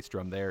tried the bass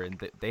drum there, and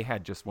they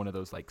had just one of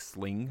those like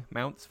sling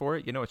mounts for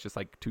it. You know, it's just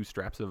like two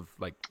straps of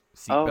like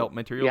oh, seatbelt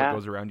material that yeah.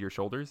 goes around your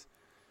shoulders.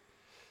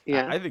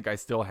 Yeah, I think I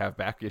still have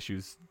back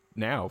issues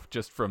now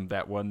just from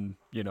that one,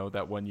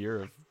 that 1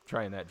 year of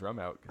trying that drum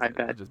out I because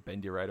it'll bet just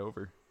bend you right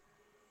over.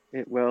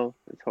 it will.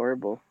 It's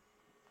horrible.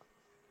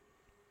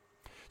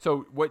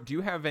 So, what do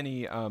you have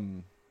any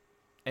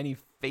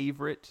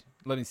favorite?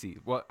 Let me see.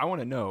 Well, I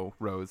want to know,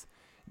 Rose.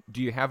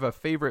 Do you have a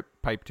favorite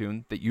pipe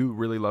tune that you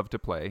really love to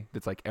play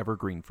that's like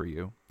evergreen for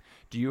you?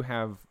 Do you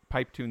have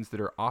pipe tunes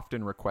that are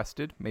often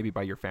requested, maybe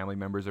by your family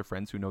members or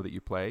friends who know that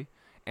you play?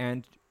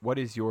 And what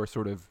is your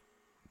sort of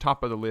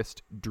top of the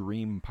list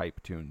dream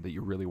pipe tune that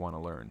you really want to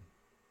learn?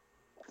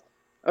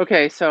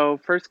 Okay, so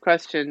first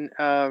question.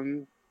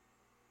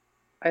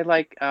 I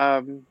like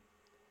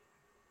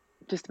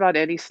just about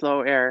any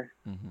slow air.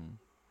 Mm-hmm.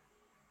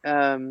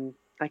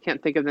 I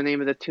can't think of the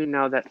name of the tune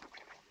now.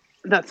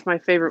 That's my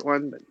favorite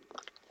one, but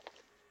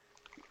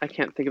I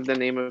can't think of the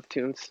name of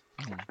tunes.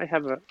 Mm-hmm. I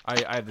have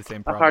I have the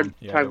same a hard problem.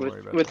 Yeah, time don't with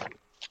worry about with that.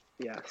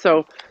 yeah.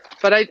 So,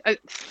 but I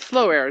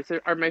slow airs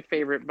are my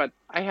favorite, but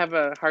I have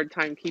a hard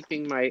time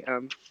keeping my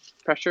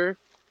pressure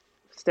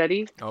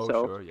steady, Oh,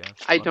 so sure, yeah.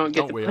 I Well, don't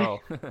get don't to we play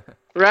all?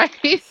 right.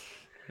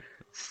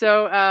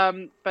 So,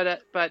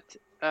 but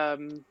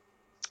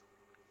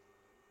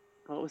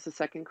what was the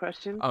second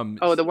question? um,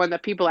 Oh, the one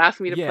that people ask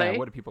me to yeah. play.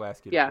 What do people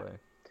ask you to Yeah, play?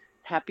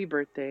 Happy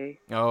Birthday.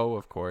 Oh,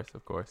 of course,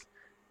 of course.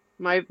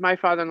 My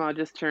father-in-law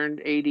just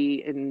turned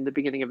 80 in the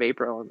beginning of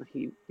April, and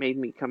he made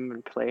me come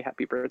and play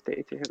Happy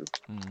Birthday to him.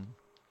 Mm.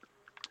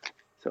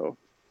 So,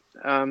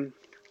 um,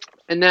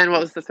 and then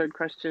what was the third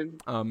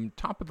question?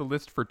 Top of the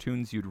list for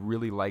tunes you'd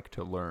really like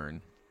to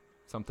learn.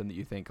 Something that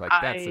you think like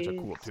that's such a I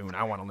cool tune.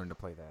 I want to learn to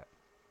play that.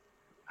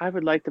 I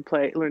would like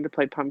to learn to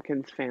play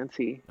Pumpkins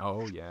Fancy.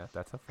 Oh yeah,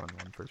 that's a fun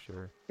one for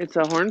sure. It's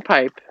a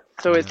hornpipe,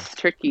 so Yeah. it's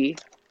tricky,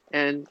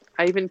 and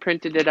I even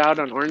printed it out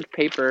on orange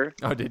paper.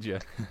 Oh, did you?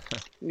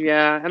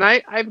 Yeah, and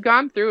I've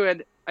gone through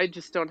it. I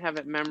just don't have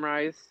it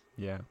memorized,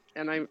 Yeah.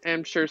 and I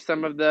am sure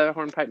some of the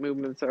hornpipe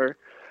movements are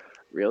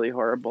really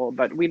horrible,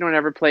 but we don't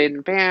ever play it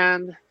in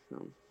band.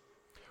 So,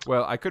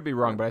 Well, I could be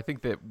wrong, yeah. but I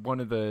think that one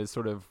of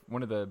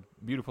the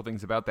beautiful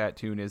things about that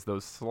tune is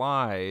those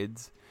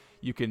slides.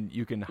 You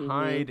can Hmm.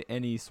 hide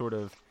any sort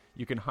of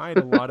you can hide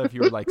a lot of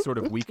your like sort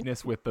of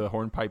weakness with the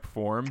hornpipe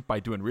form by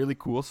doing really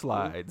cool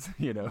slides.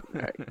 You know.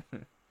 Right,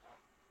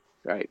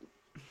 right.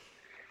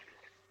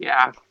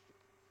 Yeah.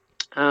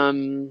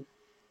 Um,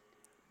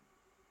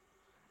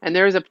 and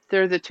there's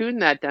a tune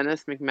that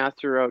Dennis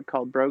McMaster wrote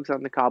called "Brogues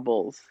on the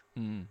Cobbles"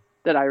 Mm,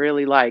 that I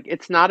really like.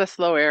 It's not a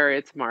slow air;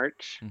 it's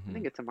march. I mm-hmm.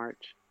 think it's a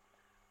march.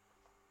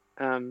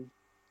 Um,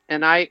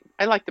 and I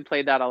like to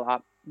play that a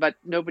lot, but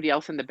nobody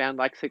else in the band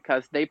likes it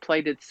because they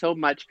played it so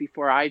much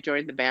before I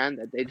joined the band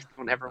that they just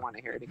don't ever want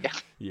to hear it again.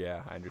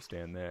 Yeah, I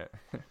understand that.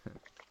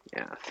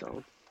 Yeah,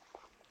 so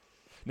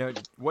Now,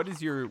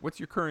 what's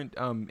your current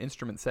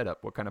instrument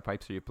setup? What kind of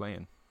pipes are you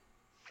playing?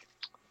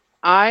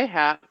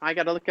 I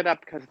got to look it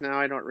up because now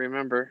I don't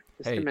remember.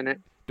 Just a Hey,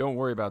 minute. don't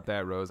worry about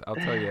that, Rose. I'll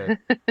tell you,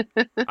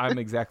 I'm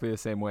exactly the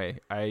same way.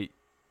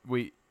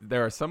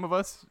 There are some of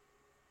us,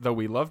 though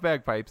we love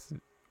bagpipes,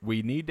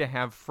 we need to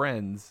have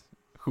friends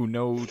who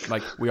know,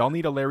 like, we all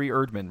need a Larry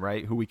Erdman,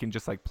 right? Who we can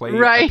just like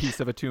play a Right, piece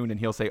of a tune and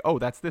he'll say, "Oh,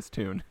 that's this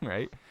tune,"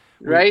 right?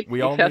 We right.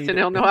 we all Yes, and need.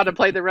 he'll know how to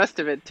play the rest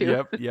of it too.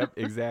 Yep, yep,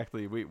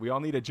 exactly. We all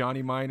need a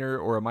Johnny Miner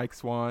or a Mike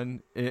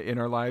Swan in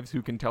our lives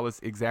who can tell us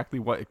exactly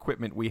what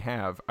equipment we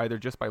have, either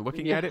just by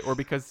looking at it or Yes.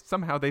 because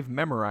somehow they've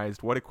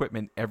memorized what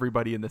equipment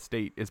everybody in the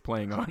state is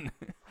playing on.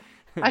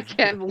 I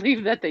can't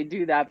believe that they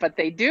do that, but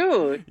they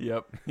do.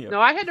 Yep, yep,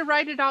 No, I had to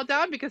write it all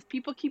down because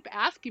people keep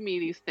asking me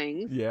these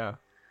things. yeah.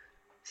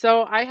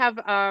 So I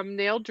have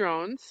nail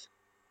drones.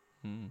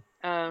 Mm.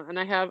 And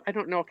I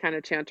don't know what kind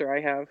of chanter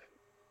I have.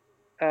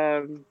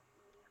 Um,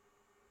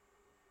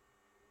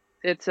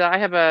 I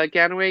have a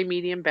Ganaway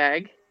medium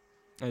bag.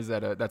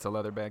 That's a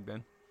leather bag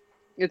then?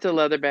 It's a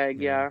leather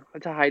bag, Yeah. yeah.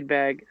 It's a hide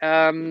bag.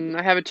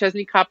 I have a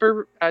Chesney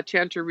Copper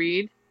chanter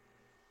reed.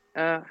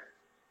 Uh,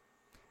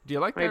 Do you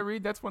like my that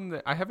reed? That's one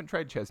that I haven't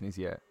tried Chesney's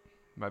yet.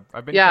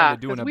 I've been kind Yeah, of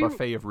doing because a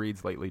buffet of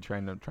reeds lately,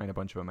 trying a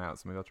bunch of them out.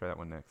 So maybe I'll try that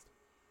one next.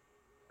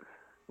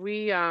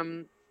 we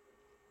um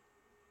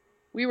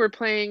we were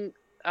playing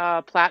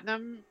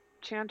platinum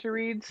chanter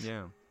reeds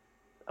Yeah.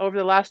 over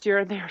the last year,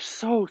 and they are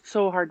so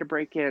hard to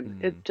break in.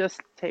 Mm. It just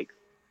takes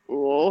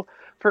oh,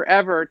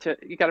 forever to.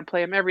 You got to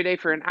play them every day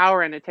for an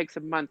hour, and it takes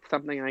a month,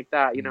 something like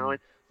that. Mm. And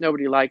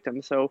nobody liked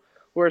them, so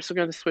we're still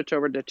going to switch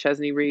over to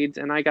Chesney reeds.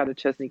 And I got a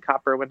Chesney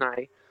Copper when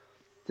I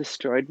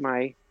destroyed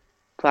my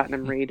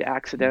platinum reed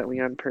accidentally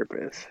on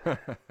purpose.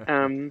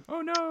 Um,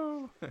 Oh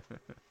no.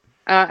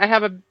 I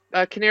have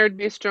a Canary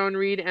Base drone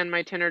reed, and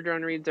my tenor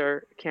drone reeds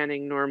are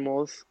Canning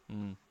normals.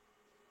 Mm.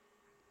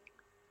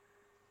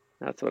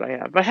 That's what I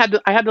have. But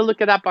I had to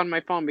look it up on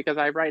my phone because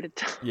I write it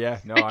down. Yeah,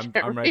 no, I I'm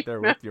can't I'm right there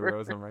with you, remember.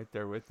 Rose. I'm right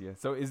there with you.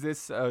 So is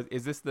this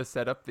the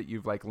setup that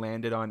you've like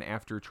landed on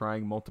after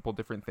trying multiple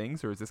different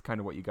things, or is this kind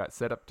of what you got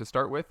set up to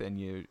start with, and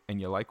you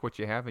like what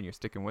you have and you're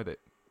sticking with it?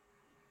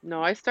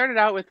 No, I started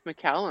out with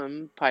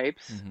McCallum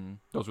pipes, Mm-hmm.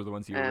 Those were the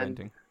ones you were and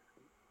renting.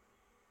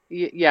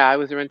 yeah, I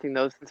was renting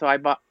those, and so I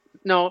bought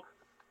no.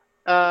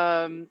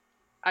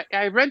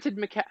 I rented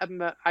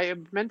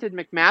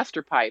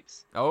McMaster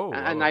pipes,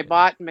 and I Okay.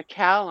 bought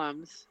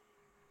McCallum's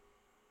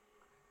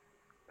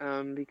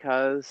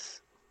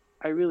because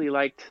I really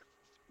liked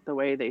the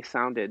way they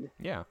sounded.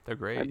 Yeah, they're I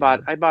great. Yeah.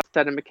 bought I bought a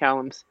set of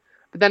McCallum's,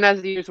 but then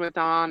as the years went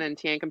on and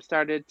Tiancum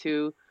started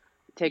to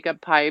take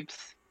up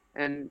pipes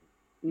and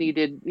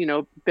needed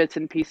bits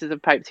and pieces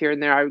of pipes here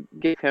and there, I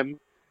gave him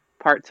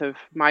parts of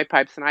my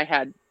pipes, and I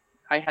had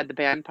the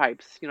band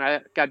pipes. I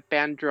got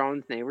band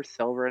drones, and they were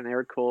silver and they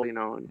were cool.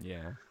 And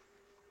Yeah.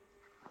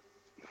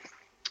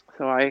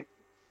 so I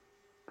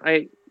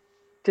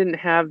didn't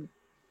have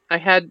I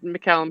had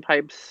McCallum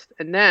pipes,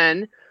 and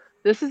then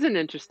this is an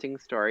interesting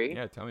story.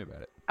 Yeah. Tell me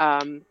about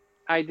it.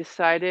 I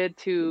decided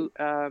to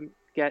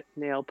get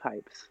nail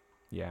pipes.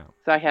 Yeah.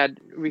 So I had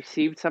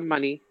received some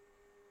money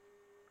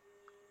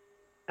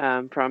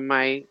from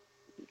my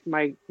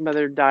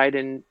mother died,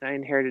 and I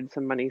inherited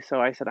some money.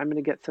 So I said I'm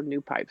going to get some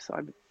new pipes.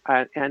 So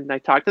and I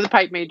talked to the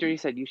pipe major. He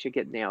said you should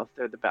get nails.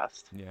 They're the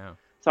best. Yeah.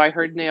 So I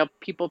heard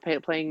people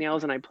playing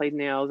nails, and I played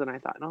nails, and I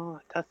thought, oh,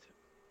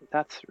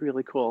 that's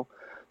really cool.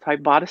 So I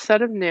bought a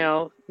set of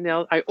nails.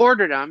 I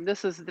ordered them.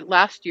 This is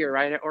last year,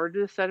 right? I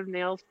ordered a set of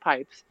nails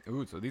pipes.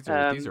 Ooh, so these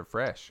Um, are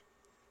fresh.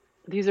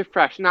 these are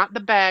fresh, not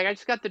the bag. I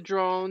just got the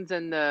drones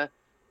and the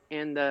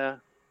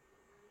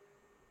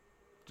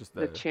Just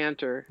the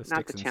chanter, the not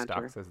sticks the and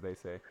chanter. stocks, as they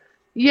say.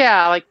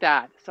 Yeah, like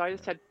that. So I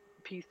just Yeah. had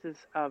pieces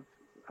of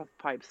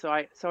pipes. So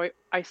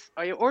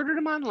I ordered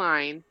them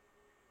online,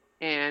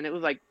 and it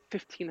was like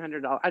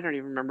 $1,500. I don't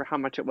even remember how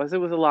much it was. It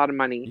was a lot of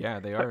money. Yeah,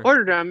 So I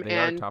ordered them, they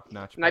are and top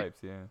notch and I pipes.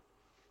 Yeah.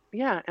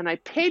 yeah, and I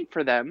paid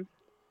for them,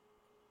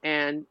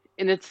 and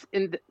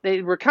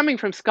they were coming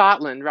from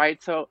Scotland,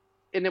 right? So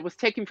and it was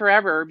taking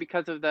forever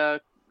because of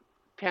the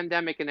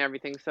pandemic and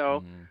everything.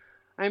 So Mm.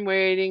 I'm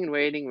waiting and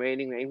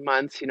waiting.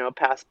 Months,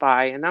 pass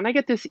by, and then I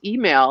get this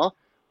email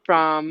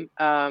from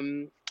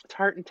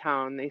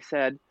Tartantown. They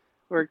said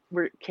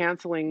we're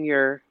canceling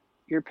your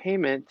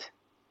payment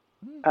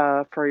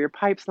Mm. for your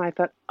pipes, and I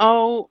thought,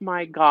 oh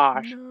my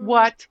gosh, No.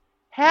 what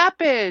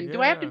happened?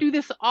 Do I have to Yeah. do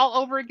this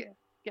all over again?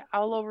 Yeah,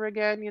 all over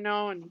again,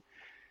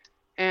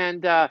 and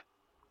and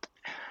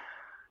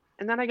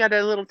then I got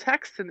a little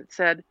text, and it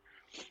said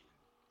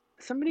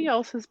somebody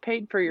else has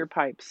paid for your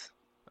pipes,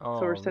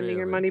 so we're Oh, sending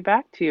your really? money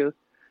back to you.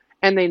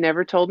 And they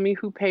never told me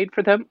who paid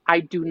for them. I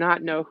do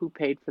not know who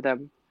paid for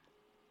them,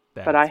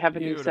 but I That's have a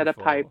new set of beautiful.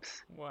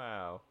 pipes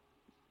Wow.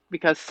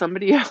 because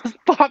somebody else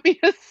bought me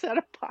a set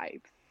of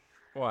pipes.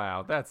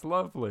 Wow, that's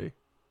lovely.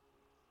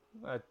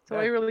 That So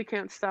I that really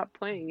can't stop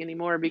playing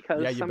anymore yeah,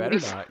 because you better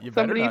not. You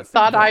better somebody not sing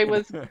thought I that.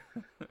 was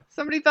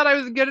somebody thought I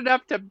was good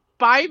enough to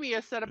buy me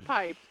a set of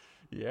pipes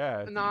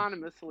Yeah, you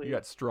anonymously.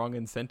 got strong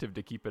incentive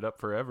to keep it up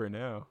forever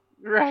now.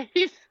 Right?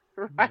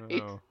 Right.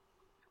 No.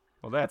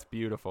 Well, that's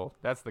beautiful.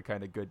 That's the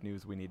kind of good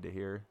news we need to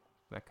hear.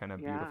 That kind of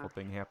Yeah. beautiful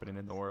thing happening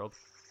in the world.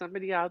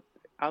 Somebody out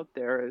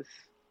there is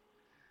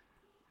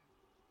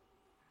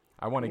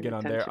I want to paying get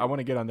on there. I attention. want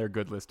to get on their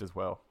good list as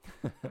well.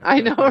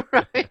 I know,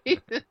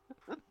 right?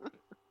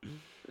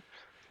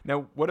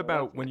 Now, what So that's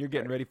about my when you're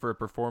getting story. ready for a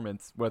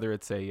performance, whether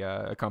it's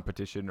a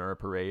competition or a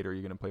parade, or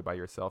you're going to play by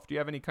yourself? Do you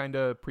have any kind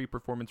of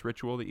pre-performance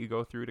ritual that you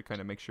go through to kind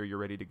of make sure you're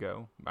ready to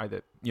go,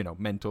 either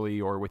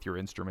mentally or with your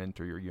instrument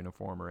or your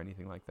uniform or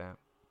anything like that?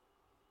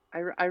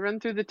 I run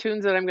through the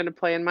tunes that I'm going to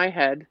play in my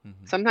head.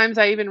 Mm-hmm. Sometimes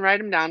I even write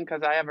them down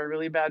because I have a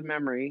really bad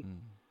memory.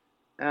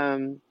 Mm.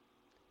 Um,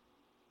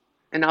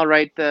 and I'll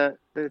write the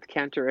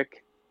cantoric.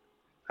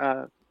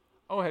 Uh,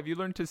 Oh, have you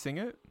learned to sing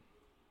it?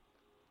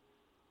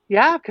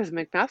 yeah, because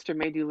McMaster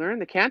made you learn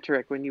the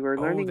cantoric when you were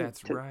Oh, learning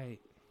that's to. right.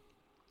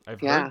 I've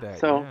heard Yeah. that.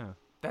 So Yeah,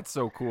 that's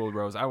so cool,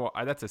 Rose.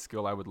 That's a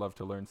skill I would love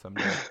to learn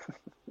someday.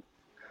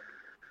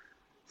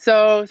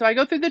 so I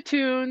go through the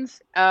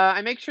tunes.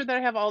 I make sure that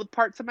I have all the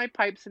parts of my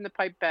pipes in the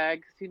pipe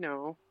bag.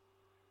 'Cause,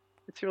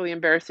 it's really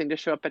embarrassing to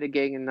show up at a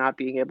gig and not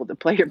being able to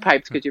play your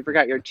pipes because you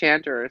forgot your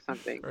chanter or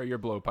something. Or your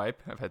blowpipe.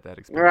 I've had that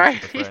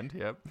experience with a Right. friend.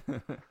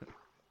 Yep.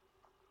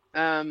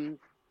 Um,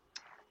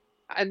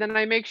 and then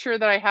I make sure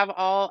that I have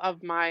all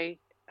of my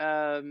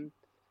um,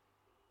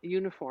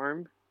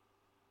 uniform.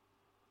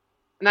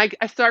 And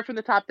I start from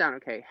the top down.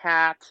 Okay,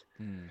 hat,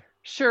 Hmm.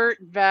 shirt,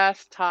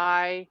 vest,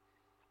 tie,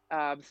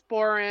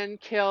 sporran,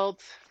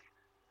 kilt,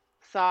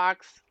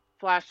 socks,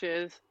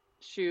 flashes,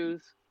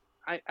 shoes.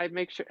 I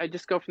make sure I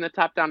just go from the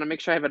top down and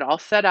make sure I have it all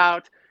set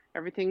out.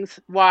 Everything's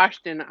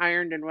washed and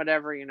ironed and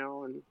whatever,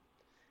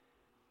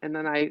 and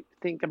then I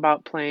think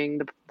about playing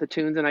the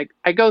tunes, and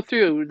I go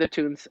through the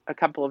tunes a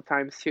couple of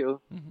times too.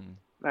 Hmm.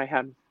 I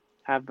have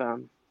if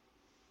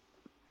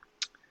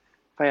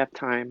I have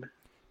time.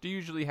 Do you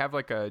usually have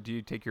like a? Do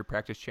you take your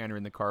practice chanter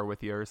in the car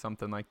with you or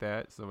something like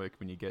that? So like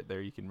when you get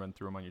there, you can run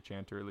through them on your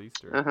chanter at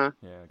least. Or Uh-huh.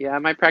 yeah, Yeah, gotcha.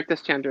 my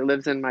practice chanter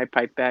lives in my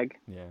pipe bag.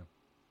 Yeah.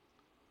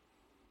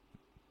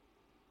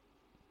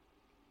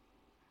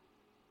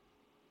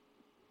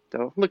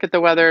 So look at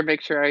the weather,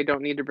 make sure I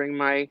don't need to bring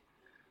my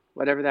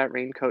whatever that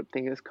raincoat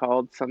thing is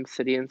called, some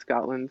city in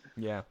Scotland.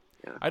 Yeah.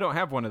 Yeah. I don't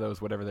have one of those,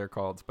 whatever they're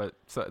called, but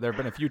there have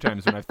been a few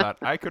times when I've thought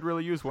I could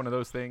really use one of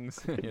those things,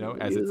 Use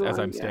as one,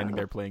 I'm standing yeah.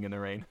 there playing in the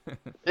rain.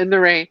 In the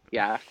rain.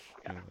 Yeah.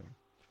 Yeah.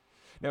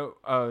 Anyway.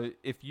 Now,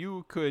 if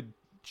you could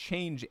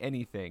change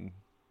anything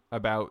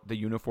about the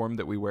uniform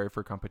that we wear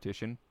for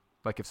competition,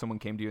 like if someone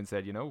came to you and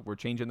said, we're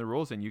changing the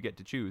rules and you get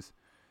to choose,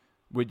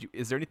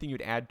 is there anything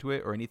you'd add to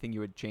it or anything you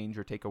would change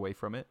or take away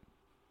from it?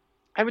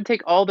 I would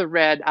take all the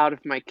red out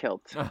of my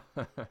kilt.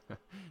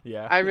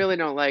 Yeah. I really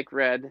don't like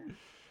red.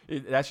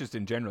 That's just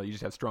in general. You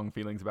just have strong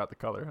feelings about the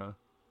color, huh?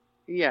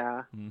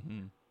 Yeah.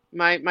 Mm-hmm.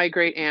 My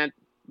great aunt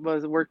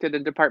worked at a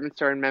department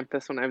store in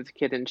Memphis when I was a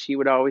kid, and she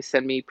would always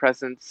send me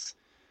presents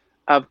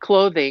of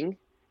clothing,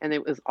 and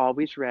it was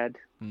always red.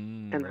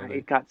 And I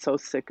Really? got so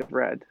sick of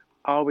red.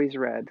 Always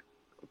red.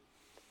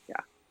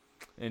 Yeah.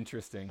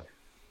 Interesting.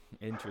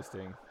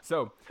 Interesting.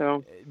 So,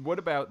 So what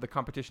about the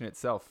competition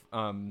itself?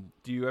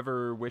 Do you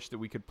ever wish that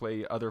we could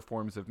play other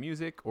forms of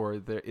music,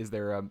 or is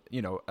there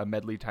a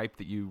medley type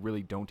that you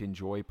really don't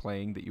enjoy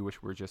playing that you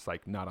wish were just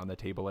like not on the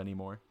table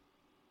anymore?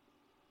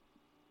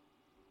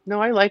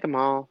 no, I like them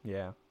all.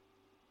 Yeah.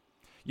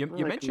 You, I you like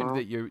them mentioned all.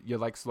 that you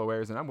like slow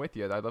airs, and I'm with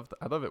you. I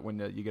love it when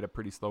you get a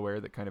pretty slow air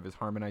that kind of is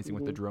harmonizing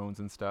with the Hmm. drones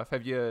and stuff.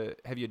 Have you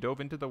dove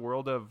into the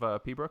world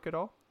of Pembroke at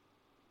all?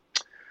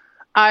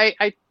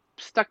 I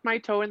stuck my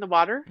toe in the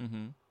water,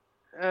 Mm-hmm.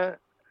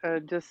 uh,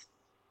 just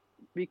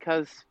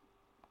because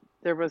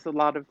there was a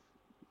lot of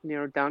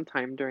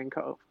downtime during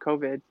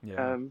COVID.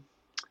 Yeah.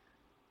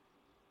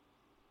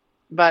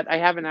 But I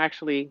haven't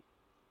actually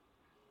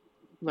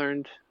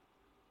learned.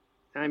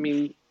 I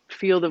mean,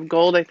 Field of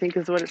Gold, I think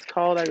is what it's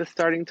called. I was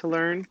starting to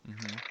learn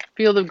Mm-hmm.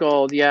 Field of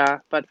Gold, yeah.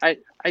 But I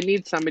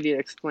need somebody to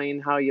explain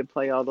how you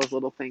play all those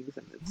little things,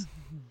 and it's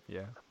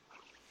Yeah.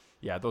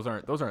 Yeah. Those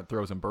aren't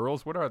throws and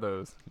burls. What are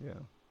those? Yeah.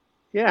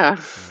 yeah,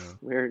 Yeah.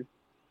 weird.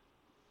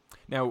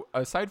 Now,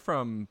 aside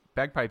from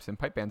bagpipes and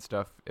pipe band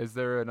stuff, is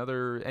there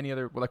any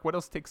other like what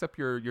else takes up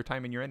your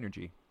time and your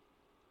energy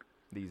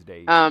these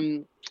days?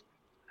 Um,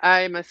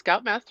 I'm a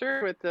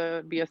scoutmaster with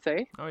the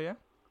BSA. Oh yeah.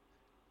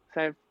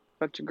 So I have a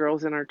bunch of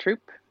girls in our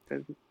troop,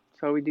 and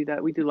so we do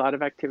that. We do a lot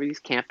of activities,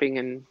 camping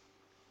and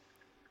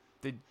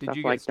Did stuff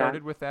you get like that.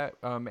 started with that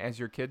as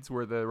your kids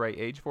were the right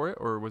age for it,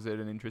 or was it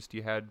an interest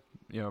you had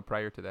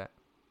prior to that?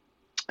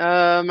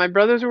 My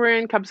brothers were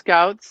in Cub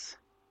Scouts,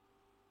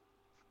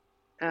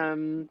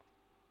 um,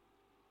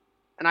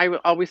 and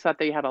always thought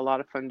they had a lot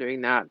of fun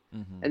doing that.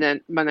 Mm-hmm. And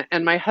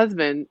then my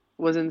husband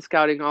was in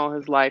scouting all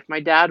his life. My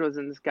dad was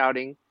in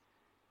scouting,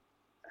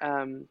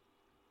 um,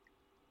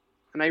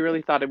 and I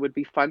really thought it would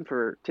be fun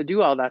to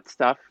do all that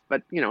stuff.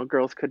 But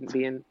girls couldn't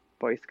be in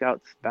Boy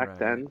Scouts back Right.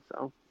 then,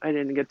 so I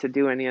didn't get to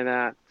do any of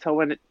that. So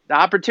when the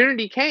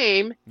opportunity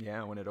came,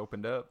 Yeah, when it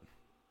opened up.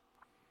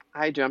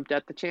 I jumped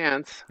at the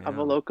chance of a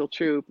Yeah. local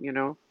troop.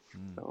 Mm.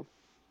 So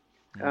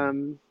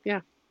Mm.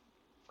 yeah.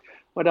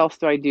 What else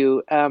do I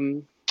do?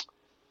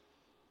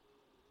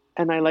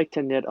 And I like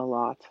to knit a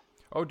lot.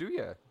 Oh, do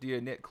you? Do you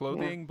knit Yeah.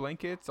 clothing,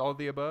 blankets, all of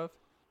the above?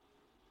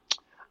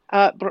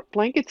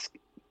 Blankets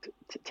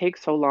take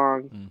so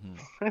long. Mm-hmm.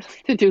 I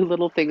like to do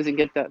little things and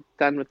get that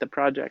done with the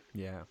project.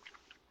 Yeah.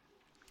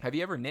 Have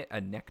you ever knit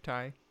a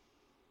necktie?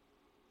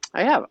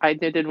 I have. I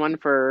did one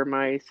for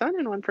my son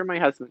and one for my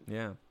husband.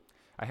 Yeah.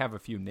 I have a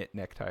few knit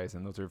neckties,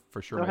 and those are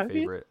for sure Oh, my have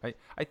you? favorite.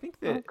 I think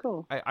Oh, that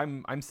cool.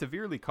 I'm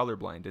severely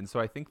colorblind, and so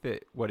I think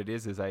that what it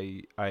is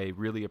I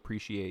really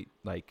appreciate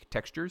like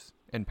textures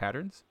and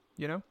patterns,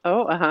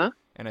 Oh, uh-huh.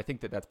 and I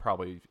think that that's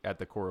probably at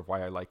the core of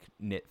why I like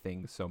knit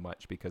things so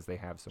much because they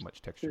have so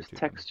much texture There's to them.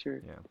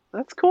 texture. Yeah.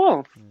 That's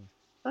cool. Yeah.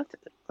 That's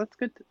that's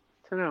good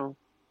to know.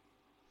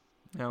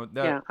 Now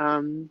Yeah.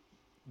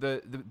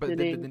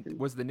 knitting and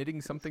Was the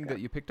knitting something stuff.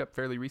 that you picked up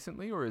fairly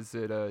recently, or is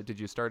it did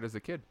you start as a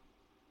kid?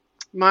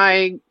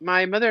 My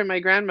mother and my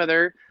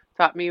grandmother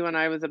taught me when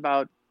I was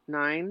about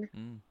 9,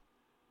 Mm.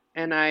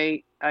 and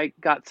I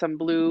got some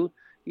blue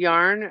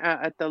yarn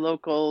at the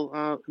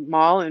local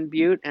mall in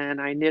Butte, and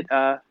I knit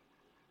I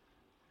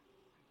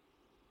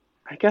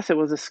guess it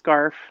was a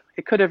scarf.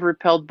 It could have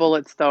repelled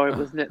bullets though. It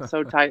was knit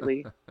so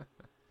tightly.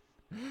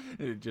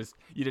 It just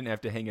you didn't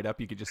have to hang it up.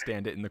 You could just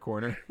stand it in the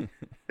corner.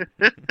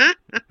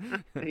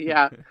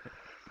 Yeah.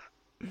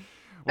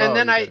 And Well,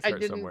 then you got to I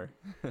start didn't somewhere.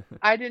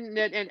 I didn't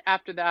knit and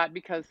after that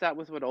because that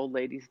was what old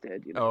ladies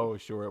did, you know. Oh,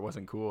 sure, it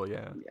wasn't cool.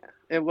 Yeah, Yeah,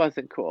 it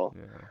wasn't cool.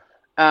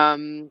 yeah,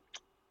 Um,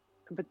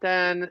 but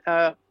then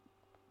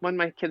when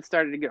my kids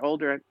started to get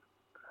older,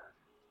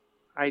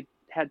 I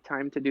had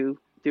time to do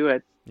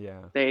it. yeah.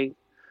 They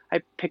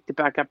I picked it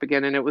back up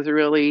again, and it was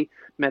really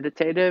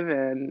meditative,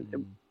 and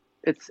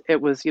Mm. it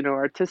was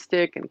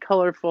artistic and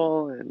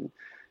colorful, and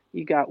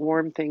you got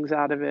warm things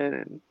out of it,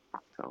 and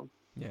so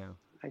Yeah,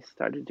 I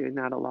started doing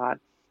that a lot.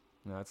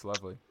 no, that's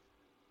lovely.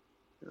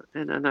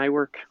 And then I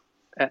work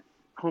at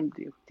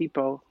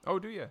Depot. Oh,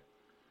 do you?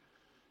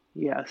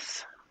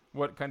 Yes.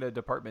 What kind of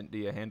department do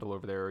you handle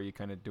over there? Or are you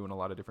kind of doing a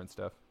lot of different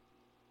stuff?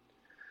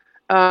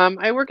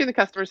 I work in the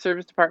customer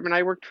service department.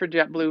 I worked for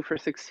JetBlue for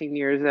 16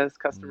 years as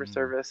customer Mm.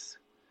 service.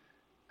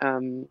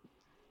 Um,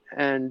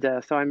 and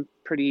so I'm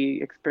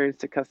pretty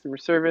experienced at customer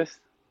service.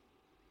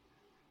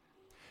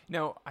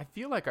 Now, I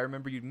feel like I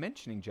remember you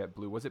mentioning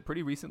JetBlue. Was it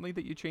pretty recently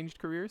that you changed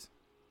careers?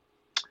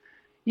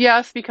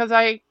 Yes, because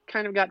I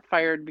kind of got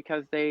fired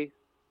because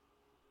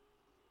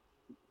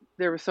there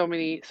were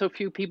so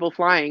few people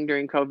flying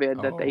during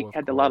COVID that Oh, they of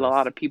had to let a lot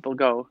course. of people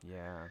go.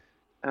 Yeah.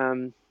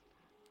 Um,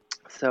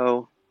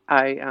 so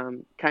I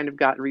kind of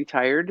got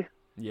retired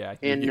Yeah,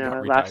 in you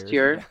got last retired.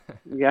 year.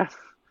 Yeah.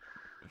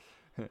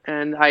 Yeah.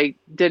 And I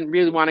didn't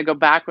really want to go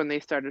back when they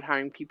started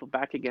hiring people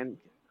back again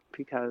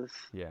because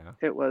Yeah.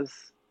 it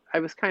was I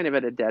was kind of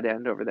at a dead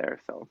end over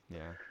there. So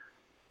Yeah.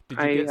 Did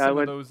you I get some of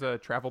went. those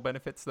travel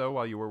benefits though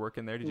while you were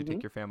working there? Did you Hmm.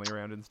 take your family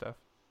around and stuff?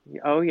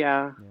 Oh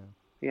yeah, Yeah.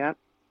 yeah.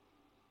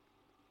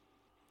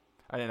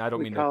 And I don't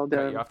We mean to called.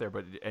 cut you off there,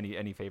 but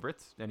any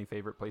favorites? Any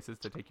favorite places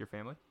to take your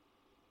family?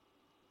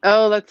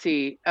 Oh, let's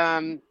see.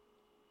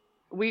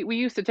 We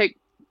used to take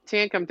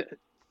Tancum to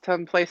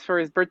some place for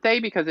his birthday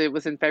because it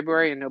was in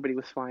February and nobody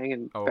was flying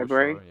in Oh,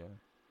 February. sure.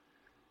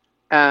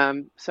 Yeah.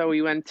 So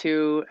we went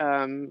to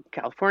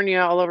California,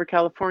 all over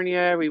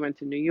California. We went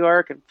to New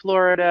York and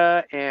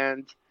Florida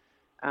and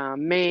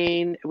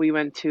Maine. We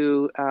went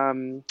to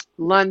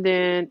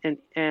London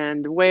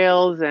and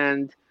Wales,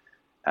 and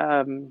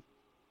um,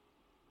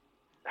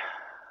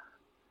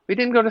 we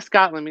didn't go to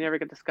Scotland. We never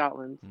get to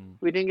Scotland. Mm.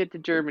 We didn't get to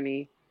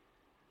Germany,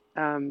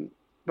 um,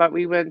 but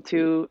we went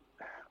to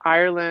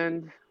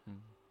Ireland Mm.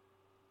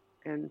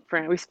 and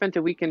France. We spent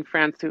a week in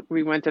France.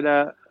 We rented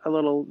a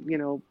little,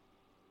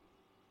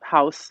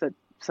 house that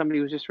somebody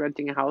was just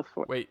renting a house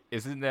for. Wait,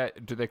 isn't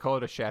that? Do they call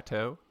it a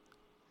chateau?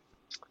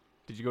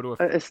 Did you go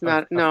to It's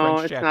not. a No,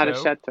 French it's not a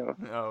chateau? chateau.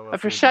 Oh, A well,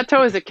 see.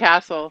 chateau is a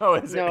castle. Oh,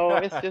 is it? No,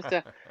 it's just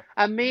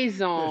a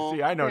maison.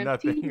 See, I know A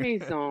petite nothing.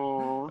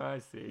 maison. I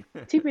see.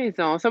 Petite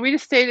maison. So we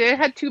just stayed. It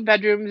had 2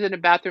 bedrooms and a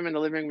bathroom and a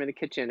living room and a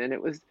kitchen, and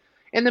it was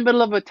in the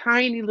middle of a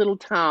tiny little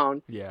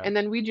town. Yeah. And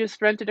then we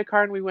just rented a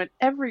car and we went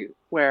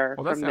everywhere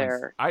Well, that from sounds.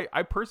 there.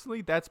 I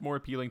personally, that's more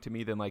appealing to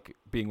me than like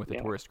being with a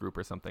Yeah. tourist group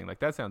or something. Like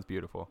that sounds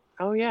beautiful.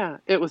 Oh yeah,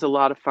 it was a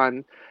lot of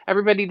fun.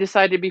 Everybody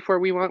decided before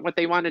we went what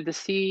they wanted to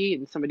see,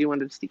 and somebody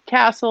wanted to see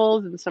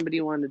castles, and somebody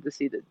wanted to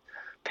see the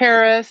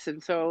Paris,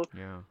 and so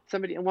Yeah.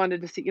 somebody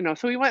wanted to see,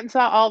 so we went and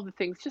saw all the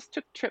things. Just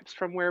took trips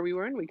from where we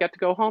were, and we got to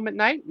go home at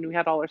night, and we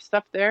had all our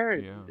stuff there,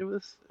 and Yeah. it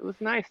was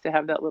nice to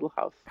have that little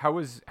house. How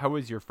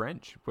was your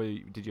French?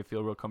 Did you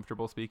feel real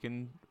comfortable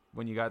speaking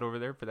when you got over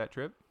there for that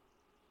trip?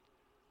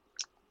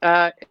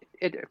 Uh,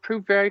 it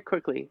improved very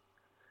quickly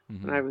when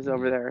Mm-hmm. I was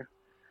over Mm-hmm. there,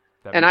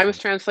 That and makes I was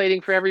sense.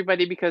 translating for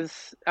everybody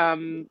because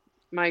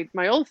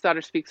my oldest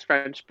daughter speaks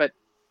French,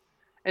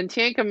 and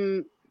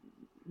Tiancum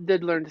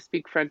did learn to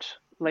speak French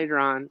later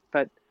on,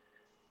 but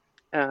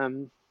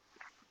um,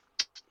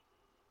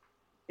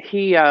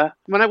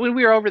 when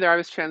we were over there, I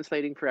was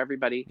translating for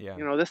everybody. Yeah.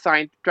 The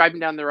sign driving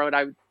down the road,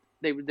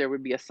 there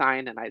would be a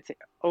sign, and I'd say,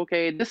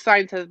 okay, this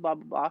sign says blah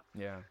blah blah,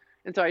 Yeah.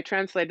 and so I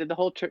translated the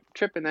whole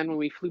trip, and then when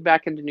we flew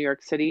back into New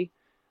York City,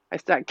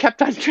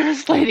 kept on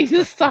translating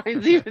the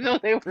signs even though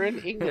they were in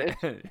English.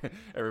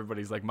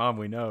 Everybody's like, "Mom,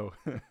 we know."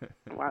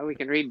 Wow, we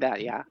can read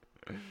that, yeah,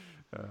 That's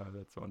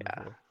yeah,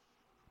 wonderful.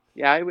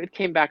 yeah. It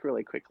came back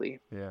really quickly,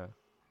 Yeah.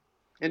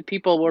 and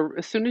people were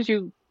as soon as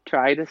you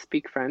try to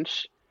speak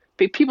French,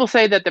 people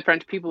say that the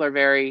French people are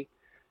very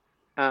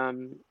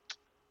um,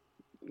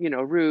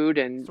 rude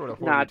and Sort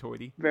of not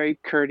hoity-toity. very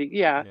courteous.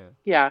 Yeah, Yeah.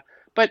 yeah.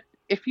 But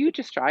if you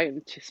just try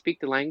and to speak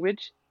the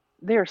language,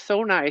 they are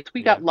so nice.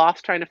 We Yeah. got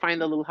lost trying to find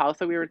the little house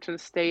that we were to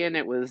stay in.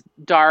 It was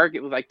dark.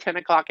 It was like 10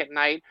 o'clock at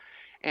night.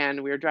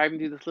 And we were driving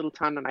through this little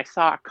town, and I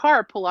saw a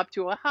car pull up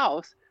to a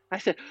house. I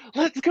said,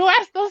 let's go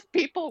ask those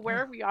people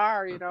where we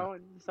are. And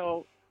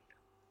so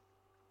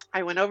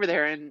I went over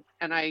there and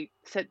I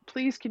said,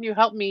 please, can you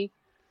help me?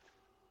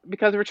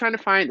 Because we're trying to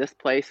find this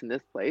place and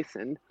this place.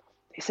 And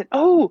they said,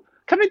 oh,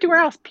 come into our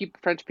house.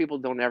 French people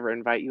don't ever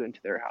invite you into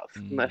their house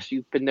Mm, unless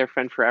you've been their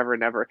friend forever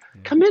and ever.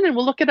 yeah. Come in and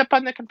we'll look it up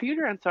on the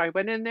computer. And so I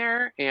went in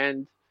there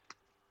and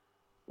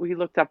we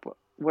looked up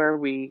where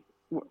we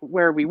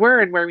were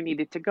and where we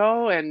needed to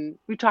go, and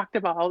we talked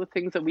about all the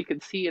things that we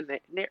could see in the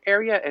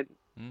area, and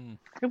Mm,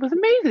 it was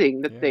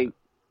amazing that yeah.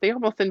 they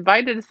almost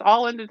invited us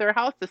all into their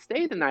house to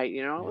stay the night.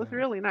 It was Yeah.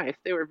 really nice.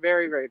 They were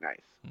very, very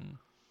nice. Mm.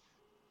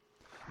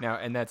 Now,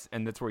 and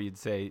that's where you'd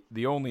say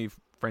the only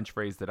French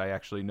phrase that I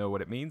actually know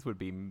what it means would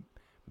be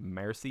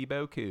 "merci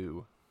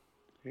beaucoup."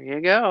 There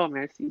you go.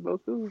 Merci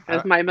beaucoup.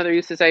 As Uh, my mother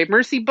used to say,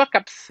 mercy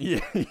bookups.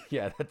 yeah,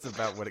 yeah, that's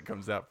about what it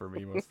comes out for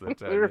me most of the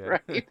time.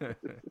 Right. Yeah.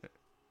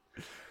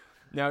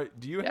 Now,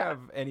 do you Yeah.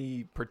 have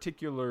any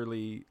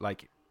particularly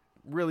like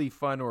really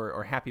fun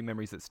or happy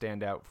memories that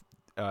stand out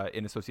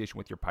in association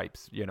with your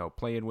pipes?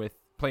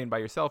 Playing by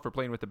yourself or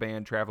playing with the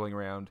band, traveling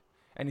around.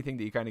 Anything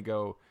that you kind of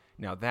go,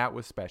 now that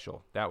was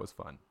special. That was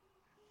fun.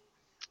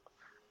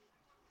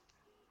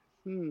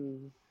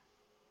 Hmm.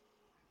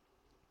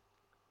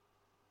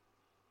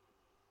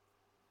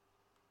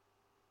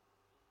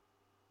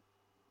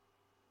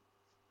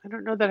 I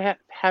don't know that I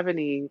have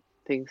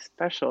anything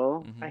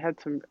special. I Hmm. had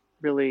some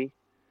really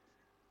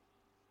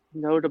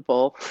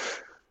notable.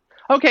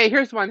 Okay,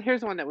 here's one.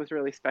 Here's one that was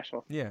really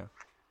special. Yeah.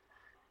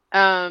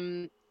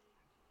 Um,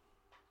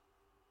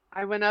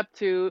 I went up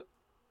to.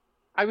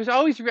 I'm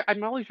always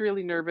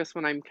really nervous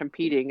when I'm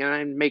competing, and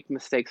I make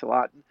mistakes a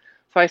lot.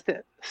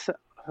 So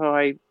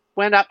I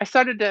went up. I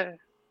started to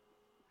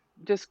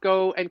just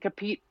go and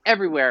compete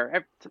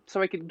everywhere,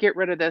 so I could get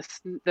rid of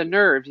the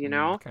nerves, you Mm,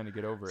 know. kind of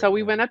get over So it.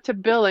 we Yeah. went up to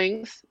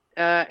Billings,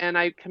 and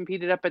I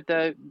competed up at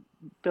the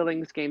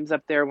Billings games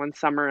up there one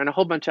summer, and a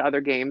whole bunch of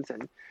other games,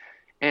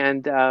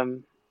 and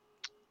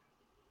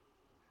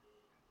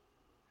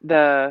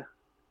the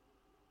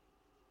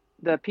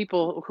the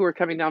people who were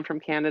coming down from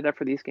Canada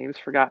for these games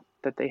forgot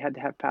that they had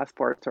to have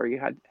passports, or you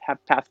had to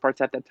have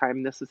passports at that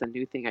time. This is a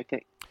new thing, I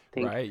think.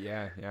 Right.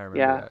 Yeah. Yeah. I remember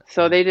Yeah. that.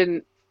 So Yeah.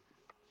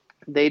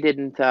 they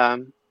didn't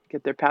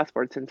get their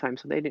passports in time,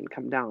 so they didn't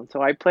come down.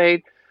 So I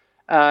played,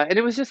 and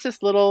it was just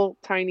this little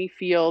tiny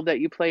field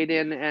that you played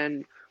in,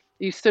 and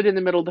you stood in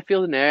the middle of the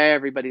field, and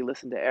everybody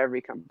listened to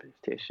every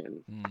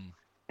competition, Mm.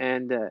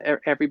 and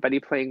everybody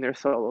playing their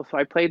solo. So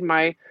I played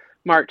my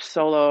March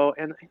solo,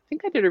 and I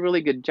think I did a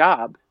really good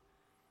job.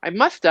 I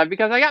must have,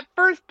 because I got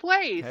first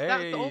place.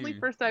 That's the only Hey,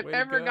 first I've way to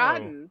ever go!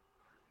 gotten.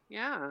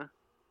 Yeah.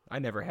 I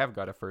never have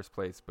got a first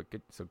place, but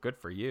good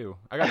for you.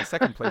 I got a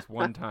second place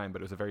one time,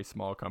 but it was a very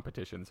small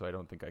competition, so I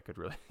don't think I could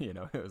really,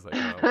 it was like,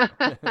 oh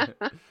well.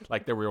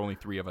 Like there were only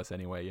three of us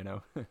anyway.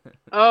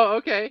 Oh,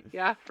 okay.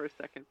 Yeah, first,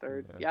 second,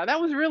 third. Yeah. Yeah,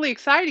 that was really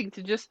exciting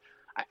to just.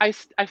 I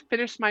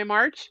finished my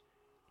march,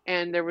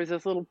 and there was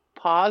this little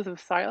pause of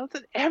silence,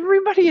 and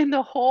everybody in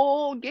the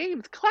whole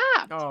games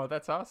clapped. Oh,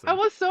 that's I awesome.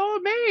 was so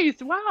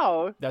amazed.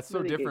 Wow. That's so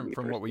Then they gave different me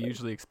from what first we place.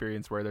 usually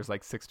experience, where there's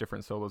like six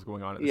different solos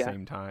going on at the Yeah.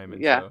 same time,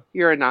 and Yeah. so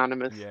You're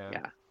anonymous. yeah.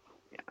 Yeah.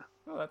 Yeah.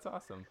 Oh, that's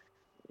awesome.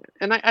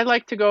 And I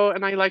like to go,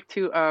 and I like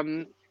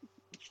to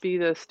be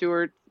the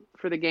steward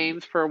for the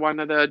games for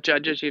one of the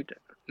judges. You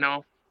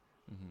know,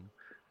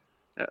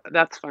 Hmm.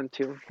 that's fun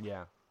too.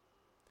 Yeah.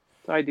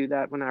 So I do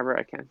that whenever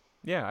I can.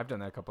 Yeah, I've done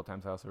that a couple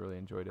times. I also really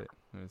enjoyed it.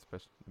 It was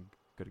especially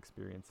good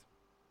experience.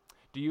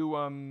 Do you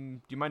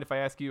mind if I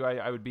ask you?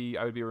 I would be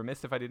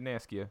remiss if I didn't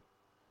ask you.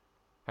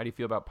 How do you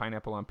feel about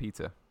pineapple on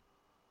pizza?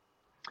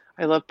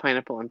 I love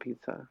pineapple on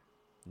pizza.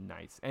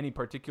 Nice. Any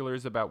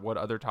particulars about what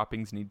other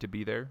toppings need to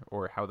be there,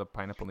 or how the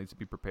pineapple needs to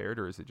be prepared,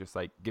 or is it just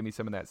like give me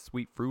some of that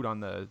sweet fruit on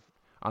the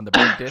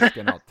bread disc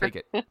and I'll take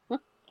it?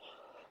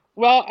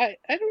 Well, I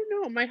don't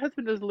know. My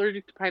husband is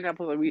allergic to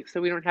pineapple,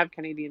 so we don't have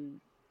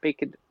Canadian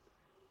bacon,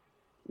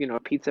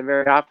 pizza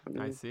very I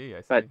often. see.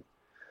 I But see.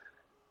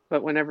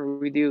 but whenever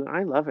we do,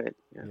 I love it.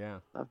 Yeah, Yeah.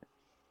 love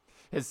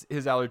it.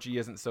 His allergy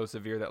isn't so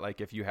severe that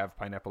like if you have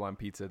pineapple on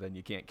pizza, then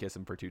you can't kiss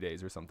him for 2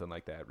 days or something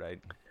like that, right?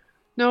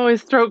 No,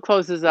 his throat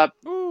closes up.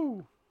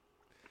 Ooh,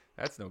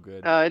 that's no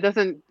good.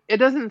 It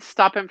doesn't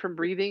stop him from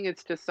breathing.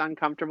 It's just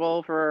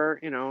uncomfortable for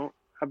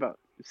about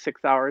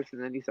 6 hours,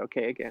 and then he's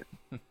okay again.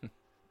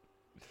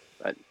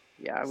 But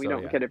yeah, we So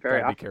don't yeah, get it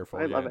very gotta be often.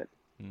 I careful. love Yeah. it.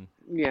 Mm.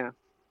 Yeah.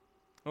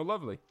 Oh,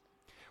 lovely.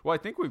 Well, I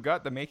think we've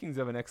got the makings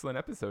of an excellent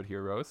episode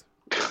here, Rose.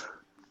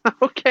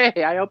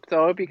 Okay, I hope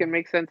so. I hope you can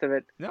make sense of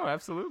it. No,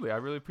 absolutely. I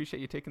really appreciate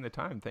you taking the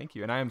time. Thank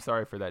you. And I am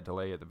sorry for that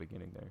delay at the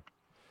beginning there.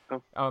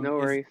 Oh, no Is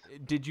worries.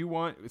 did you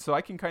want so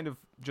I can kind of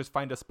just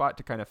find a spot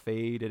to kind of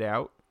fade it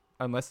out?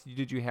 Unless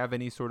did you have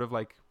any sort of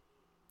like,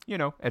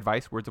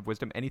 advice, words of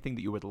wisdom, anything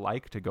that you would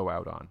like to go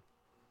out on?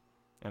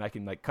 And I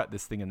can like cut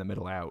this thing in the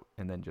middle out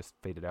and then just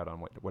fade it out on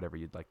whatever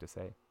you'd like to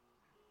say.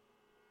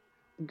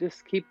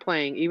 Just keep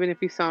playing. Even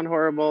if you sound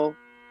horrible,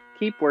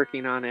 keep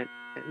working on it,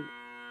 and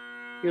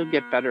you'll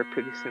get better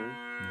pretty soon.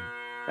 Yeah.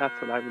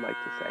 That's what I would like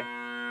to say.